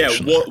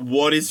motivation? Yeah,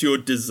 what is your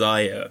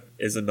desire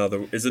is another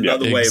way of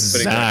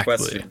putting that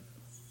question.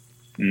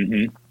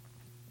 Mm-hmm.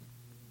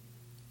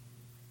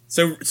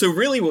 So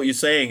really what you're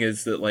saying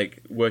is that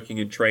like working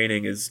in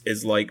training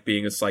is like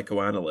being a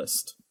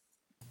psychoanalyst.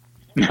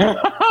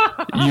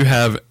 You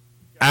have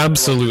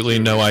absolutely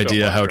no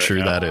idea how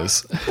true that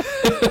is.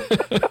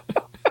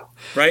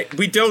 Right?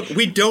 We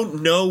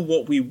don't know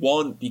what we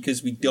want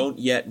because we don't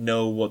yet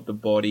know what the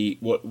body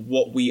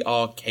what we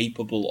are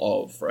capable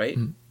of, right?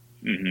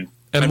 Mm-hmm.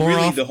 And more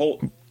really the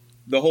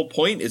whole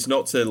point is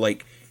not to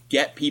like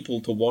get people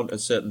to want a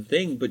certain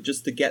thing, but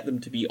just to get them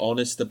to be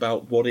honest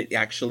about what it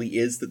actually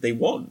is that they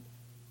want.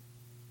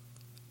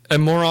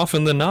 And more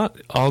often than not,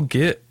 I'll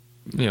get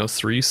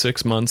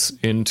 3-6 months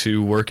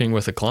into working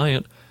with a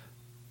client,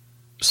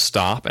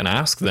 stop and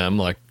ask them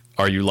like,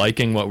 are you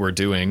liking what we're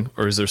doing,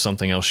 or is there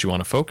something else you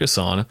want to focus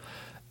on?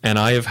 And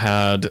I have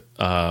had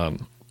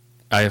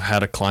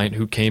a client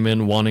who came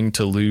in wanting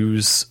to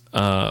lose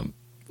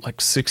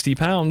like 60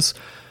 pounds,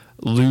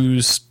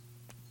 lose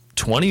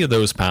 20 of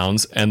those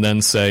pounds, and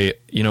then say,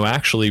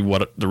 actually,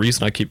 the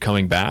reason I keep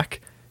coming back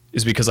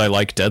is because I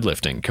like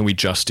deadlifting. Can we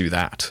just do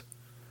that?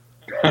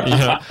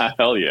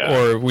 Hell yeah.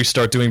 Or we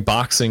start doing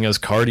boxing as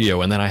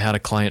cardio, and then I had a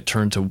client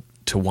turn to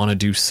want to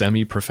do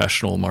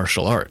semi-professional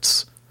martial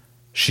arts.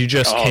 She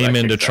just came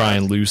in to try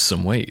and lose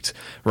some weight,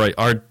 right?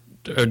 Our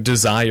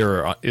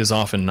desire is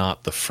often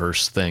not the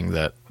first thing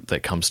that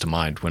comes to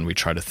mind when we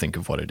try to think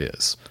of what it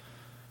is.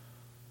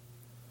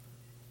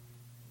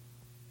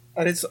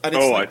 And it's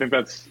I think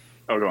that's...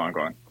 Oh, go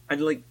on. And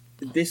like,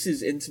 this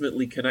is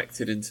intimately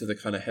connected into the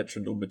kind of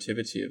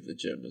heteronormativity of the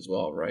gym as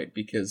well, right?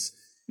 Because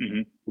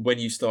when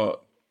you start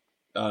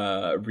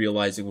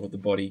realizing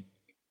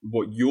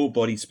what your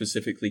body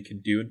specifically can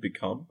do and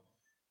become,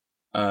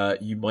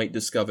 you might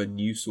discover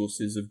new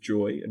sources of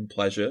joy and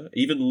pleasure,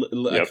 even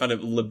a kind of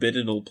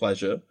libidinal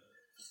pleasure.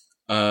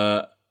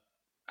 And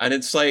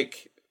it's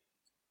like,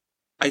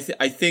 I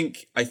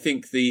think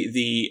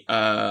the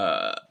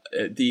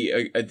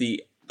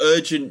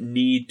urgent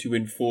need to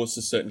enforce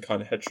a certain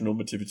kind of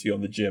heteronormativity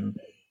on the gym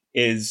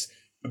is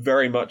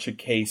very much a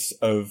case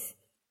of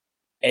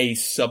a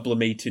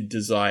sublimated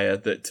desire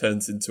that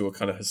turns into a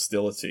kind of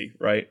hostility,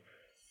 right?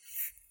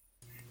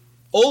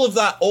 All of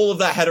that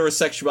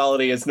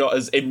heterosexuality is not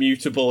as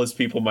immutable as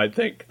people might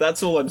think.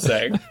 That's all I'm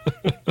saying.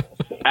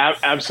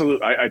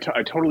 Absolutely. I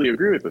totally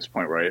agree with this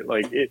point, right?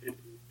 Like,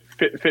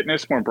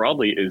 fitness more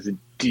broadly is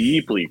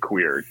deeply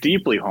queer,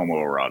 deeply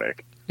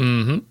homoerotic.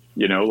 Mm-hmm.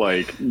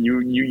 Like,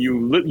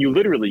 you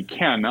literally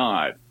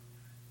cannot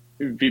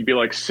be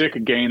like,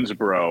 sick gains,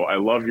 bro. I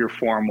love your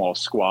form while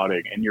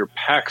squatting, and your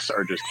pecs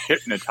are just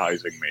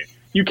hypnotizing me.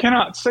 You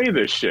cannot say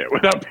this shit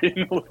without being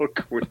a little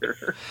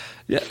queer.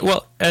 Yeah,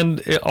 well, and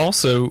it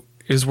also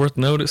is worth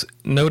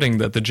noting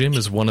that the gym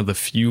is one of the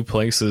few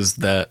places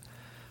that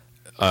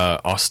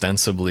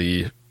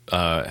ostensibly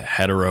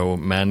hetero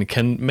men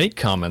can make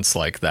comments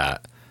like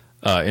that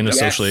in a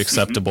socially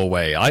acceptable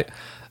way.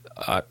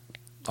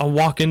 I'll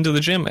walk into the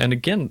gym and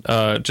again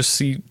just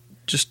see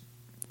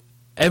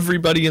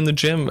everybody in the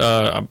gym.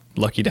 I'm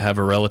lucky to have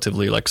a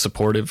relatively like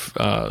supportive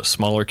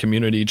smaller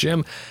community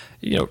gym.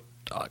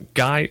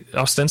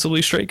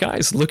 Ostensibly straight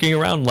guys looking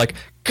around like,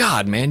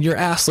 God, man, your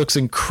ass looks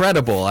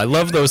incredible. I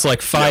love those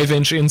like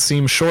 5-inch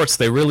inseam shorts.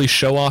 They really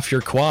show off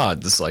your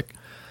quads. Like,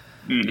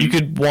 you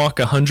could walk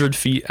 100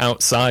 feet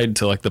outside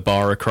to like the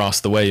bar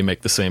across the way and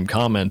make the same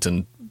comment,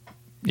 and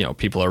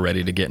people are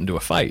ready to get into a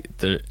fight.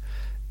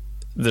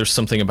 There's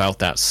something about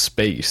that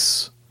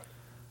space.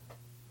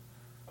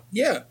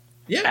 Yeah.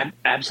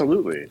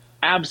 Absolutely,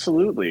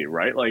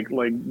 right? Like,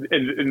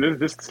 and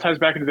this ties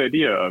back into the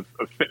idea of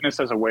fitness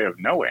as a way of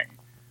knowing.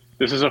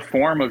 This is a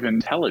form of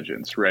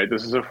intelligence, right?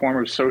 This is a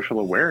form of social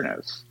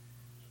awareness.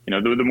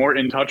 The more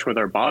in touch with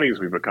our bodies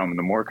we become,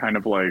 the more kind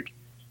of like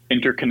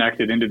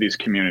interconnected into these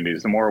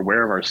communities, the more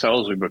aware of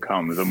ourselves we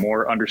become, the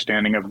more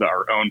understanding of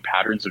our own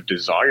patterns of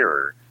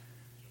desire.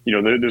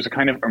 There's a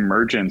kind of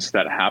emergence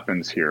that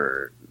happens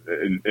here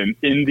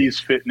in these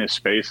fitness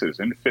spaces,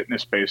 in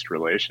fitness-based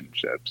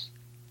relationships.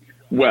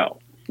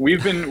 Well,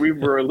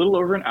 we're a little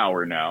over an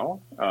hour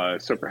now,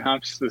 so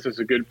perhaps this is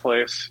a good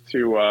place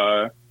to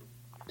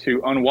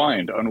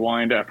unwind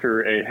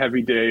after a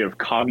heavy day of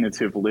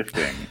cognitive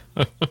lifting.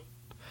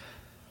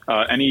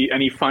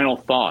 Any final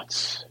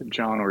thoughts,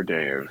 John or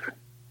Dave?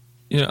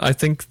 I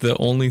think the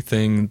only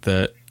thing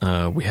that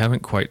we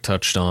haven't quite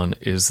touched on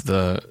is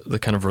the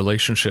kind of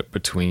relationship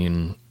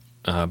between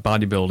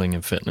bodybuilding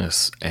and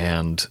fitness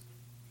and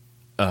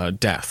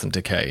death and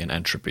decay and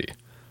entropy,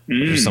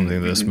 which is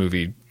something that this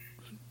movie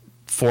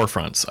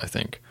forefronts, I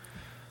think.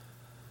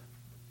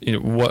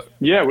 what?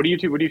 Yeah. What do you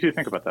two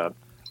think about that?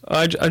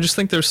 I just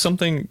think there's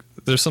something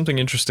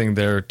interesting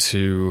there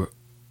to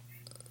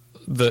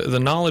the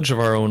knowledge of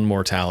our own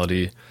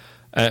mortality,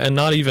 and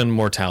not even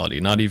mortality,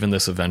 not even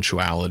this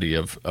eventuality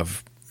of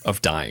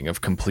dying,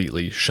 of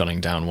completely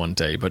shutting down one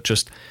day, but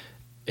just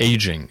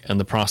aging and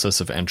the process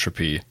of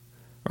entropy,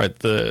 right?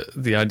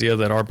 The idea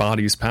that our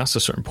bodies past a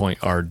certain point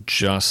are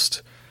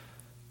just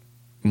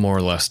more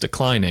or less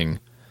declining.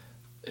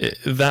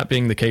 That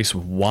being the case,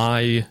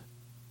 why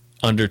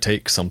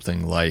undertake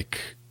something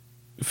like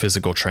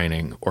physical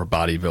training or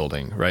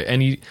bodybuilding, right?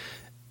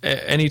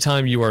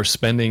 Anytime you are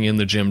spending in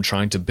the gym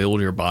trying to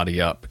build your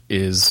body up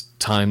is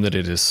time that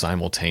it is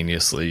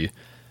simultaneously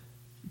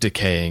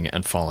decaying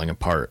and falling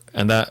apart.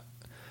 And that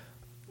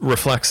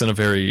reflects in a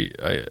very,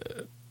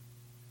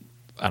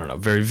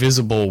 very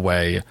visible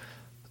way,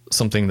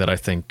 something that I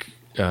think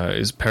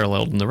is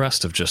paralleled in the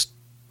rest of just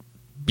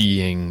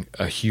being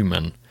a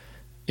human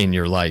in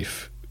your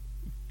life,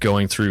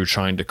 going through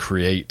trying to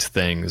create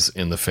things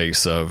in the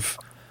face of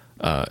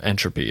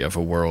entropy, of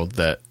a world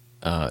that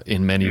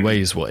in many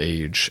ways will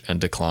age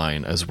and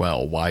decline as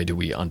well. Why do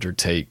we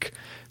undertake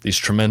these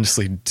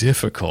tremendously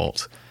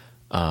difficult,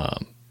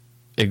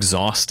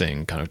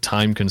 exhausting, kind of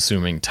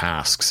time-consuming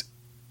tasks,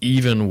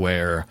 even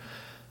where,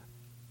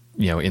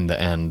 in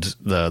the end,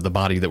 the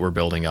body that we're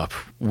building up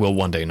will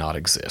one day not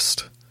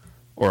exist,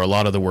 or a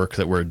lot of the work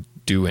that we're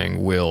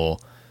doing will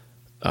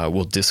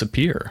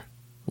disappear,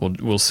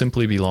 will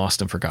simply be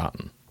lost and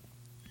forgotten.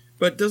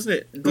 But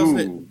doesn't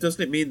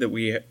it mean that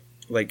we,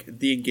 like,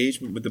 the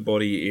engagement with the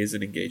body is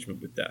an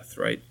engagement with death,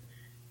 right?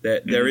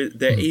 There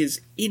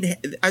is,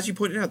 as you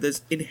pointed out,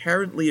 there's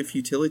inherently a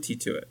futility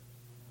to it.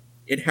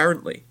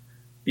 Inherently.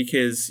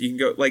 Because you can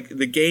go, like,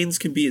 the gains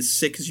can be as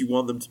sick as you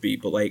want them to be,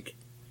 but, like,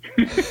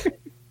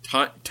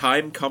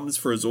 time comes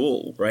for us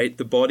all, right?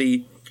 The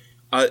body,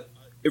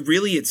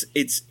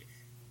 it's,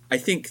 I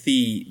think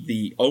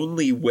the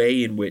only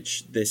way in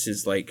which this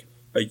is, like,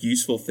 a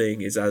useful thing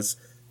is as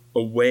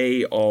a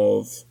way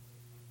of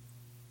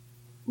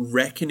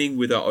reckoning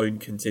with our own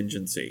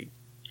contingency,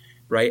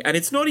 right? And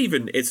it's not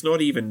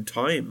even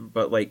time,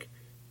 but, like,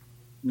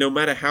 no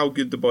matter how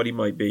good the body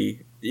might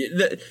be,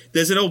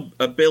 there's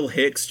a Bill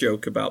Hicks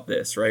joke about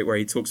this, right, where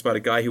he talks about a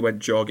guy who went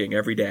jogging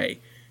every day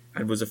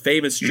and was a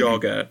famous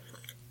jogger,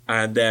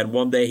 and then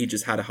one day he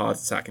just had a heart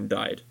attack and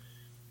died.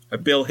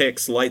 And Bill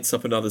Hicks lights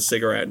up another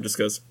cigarette and just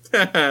goes,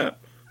 because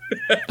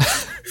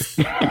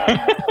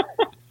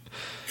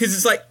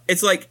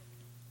it's like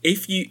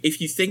if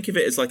you think of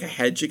it as like a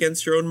hedge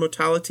against your own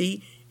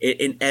mortality, it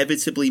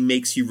inevitably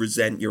makes you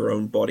resent your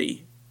own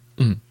body,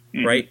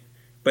 right?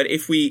 But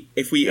if we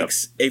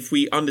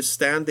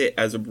understand it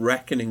as a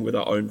reckoning with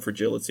our own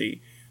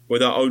fragility,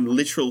 with our own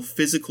literal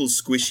physical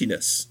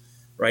squishiness,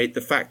 right?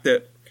 The fact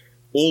that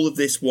all of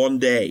this one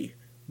day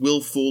will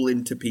fall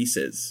into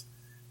pieces.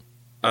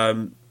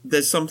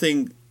 There's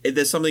something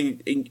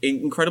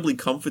incredibly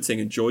comforting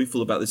and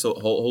joyful about this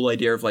whole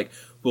idea of, like,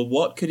 well,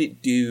 what could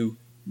it do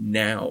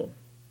now?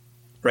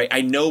 Right?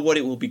 I know what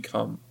it will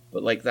become,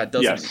 but, like, that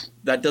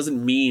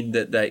doesn't mean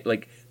that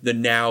like the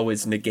now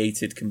is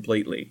negated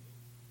completely.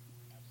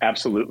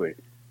 Absolutely.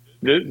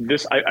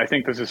 I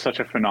think this is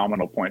such a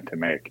phenomenal point to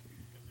make,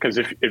 because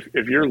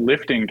if you're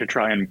lifting to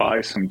try and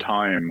buy some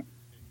time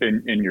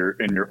in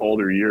your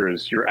older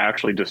years, you're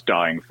actually just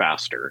dying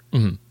faster,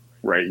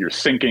 right? You're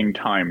sinking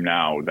time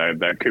now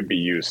that could be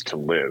used to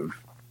live.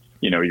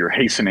 You're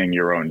hastening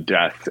your own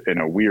death in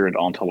a weird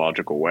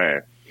ontological way,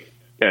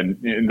 and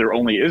there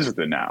only is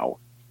the now.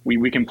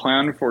 We can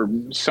plan for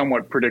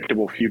somewhat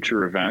predictable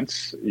future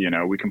events.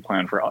 We can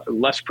plan for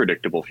less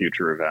predictable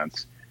future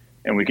events.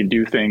 And we can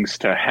do things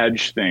to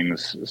hedge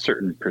things,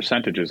 certain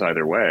percentages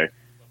either way.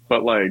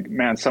 But, like,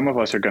 man, some of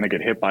us are going to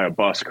get hit by a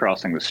bus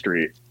crossing the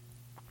street.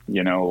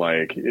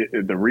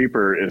 The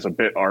Reaper is a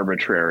bit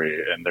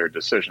arbitrary in their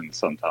decisions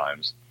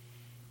sometimes.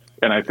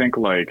 And I think,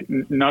 like,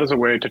 not as a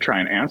way to try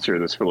and answer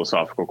this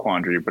philosophical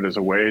quandary, but as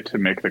a way to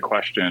make the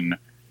question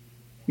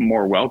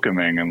more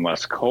welcoming and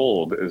less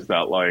cold, is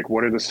that, like,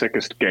 what are the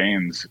sickest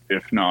gains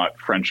if not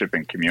friendship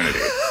and community?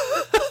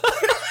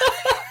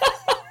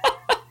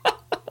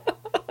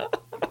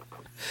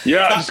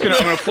 Yeah, I'm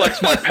gonna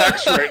flex my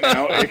pecs right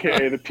now,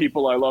 aka the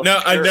people I love. No,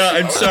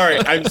 I'm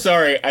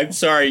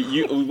sorry.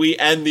 We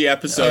end the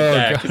episode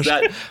there, because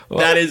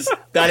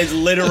that is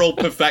literal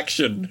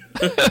perfection.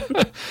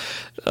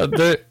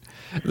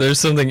 There's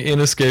something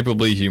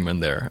inescapably human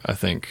there, I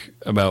think,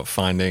 about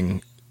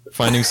finding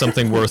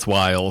something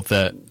worthwhile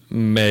that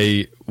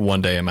may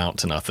one day amount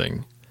to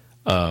nothing.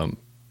 So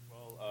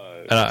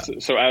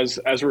as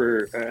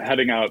we're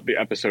heading out the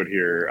episode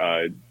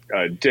here,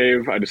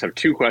 Dave, I just have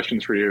two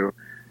questions for you.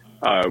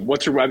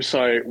 What's your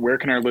website? Where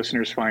can our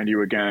listeners find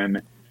you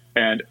again?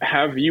 And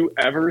have you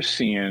ever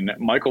seen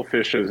Michael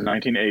Fish's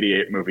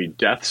 1988 movie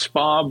Death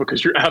Spa?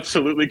 Because you're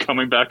absolutely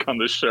coming back on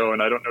the show,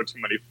 and I don't know too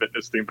many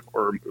fitness-themed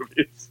horror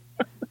movies.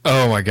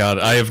 Oh my God,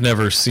 I have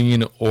never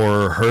seen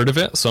or heard of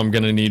it, so I'm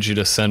going to need you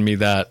to send me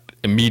that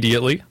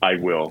immediately. I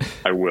will.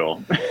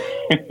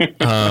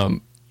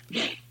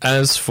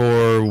 As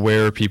for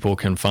where people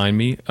can find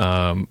me,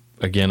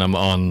 again, I'm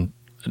on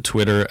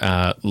Twitter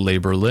at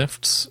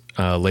LaborLifts,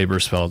 labor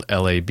spelled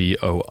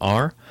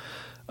Labor.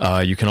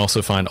 You can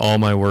also find all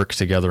my work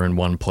together in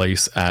one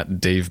place at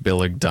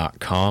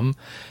davebillig.com.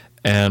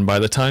 And by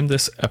the time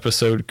this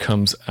episode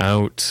comes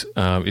out,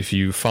 if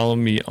you follow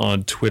me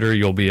on Twitter,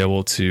 you'll be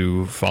able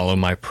to follow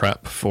my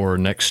prep for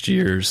next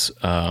year's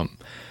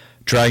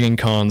Dragon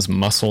Con's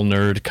Muscle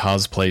Nerd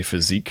Cosplay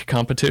Physique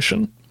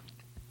competition.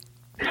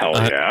 Hell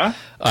yeah.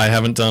 I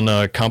haven't done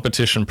a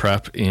competition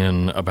prep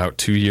in about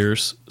 2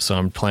 years, so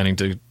I'm planning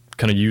to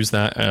kind of use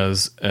that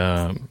as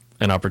an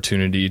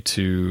opportunity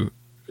to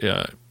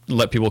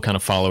let people kind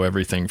of follow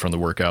everything from the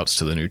workouts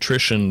to the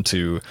nutrition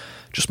to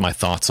just my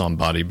thoughts on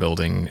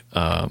bodybuilding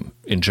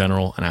in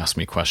general, and ask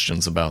me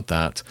questions about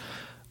that.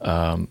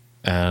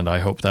 And I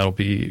hope that'll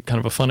be kind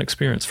of a fun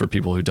experience for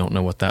people who don't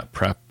know what that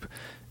prep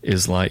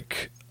is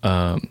like.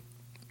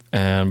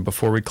 And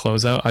before we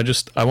close out, I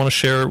want to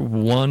share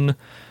one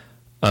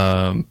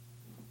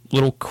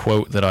little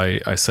quote that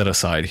I set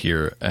aside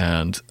here,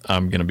 and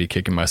I'm going to be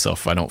kicking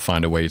myself if I don't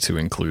find a way to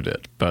include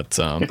it. But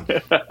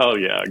hell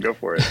yeah, go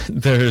for it.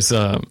 there was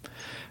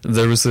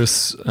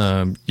this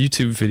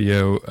YouTube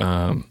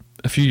video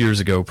a few years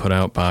ago put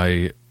out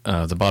by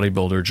the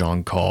bodybuilder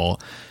John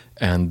Call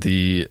and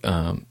the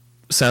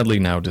sadly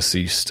now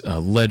deceased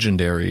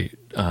legendary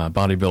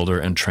bodybuilder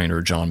and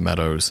trainer John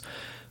Meadows,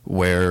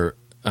 where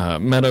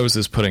Meadows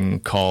is putting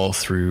Call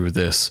through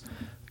this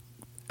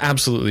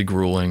absolutely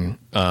grueling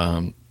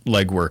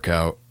leg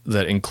workout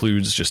that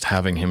includes just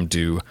having him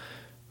do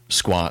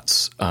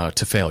squats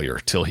to failure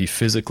till he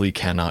physically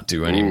cannot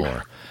do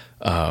anymore.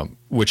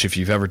 Which, if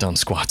you've ever done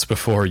squats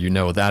before, you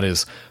know that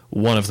is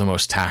one of the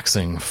most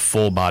taxing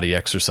full body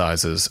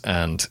exercises,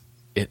 and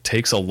it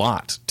takes a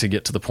lot to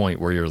get to the point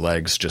where your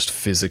legs just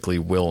physically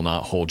will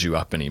not hold you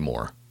up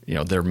anymore. You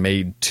know, they're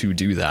made to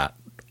do that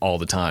all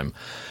the time.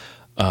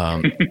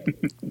 And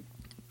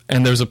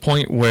there's a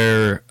point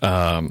where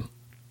Call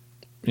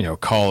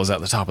is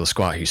at the top of the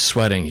squat. He's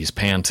sweating, he's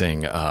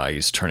panting,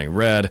 he's turning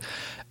red,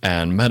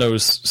 and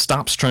Meadows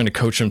stops trying to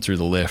coach him through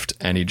the lift,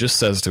 and he just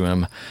says to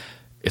him,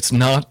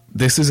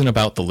 this isn't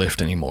about the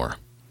lift anymore.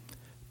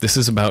 This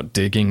is about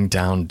digging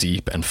down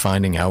deep and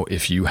finding out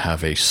if you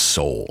have a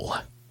soul.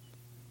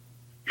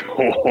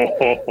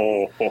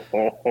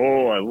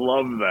 Oh, I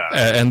love that.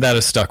 And that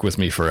has stuck with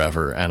me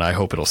forever, and I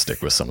hope it'll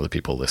stick with some of the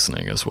people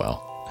listening as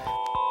well.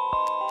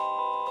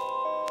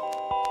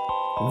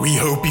 We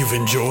hope you've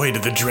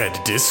enjoyed the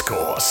Dread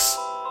Discourse.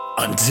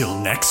 Until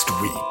next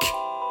week,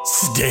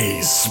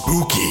 stay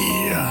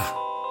spooky.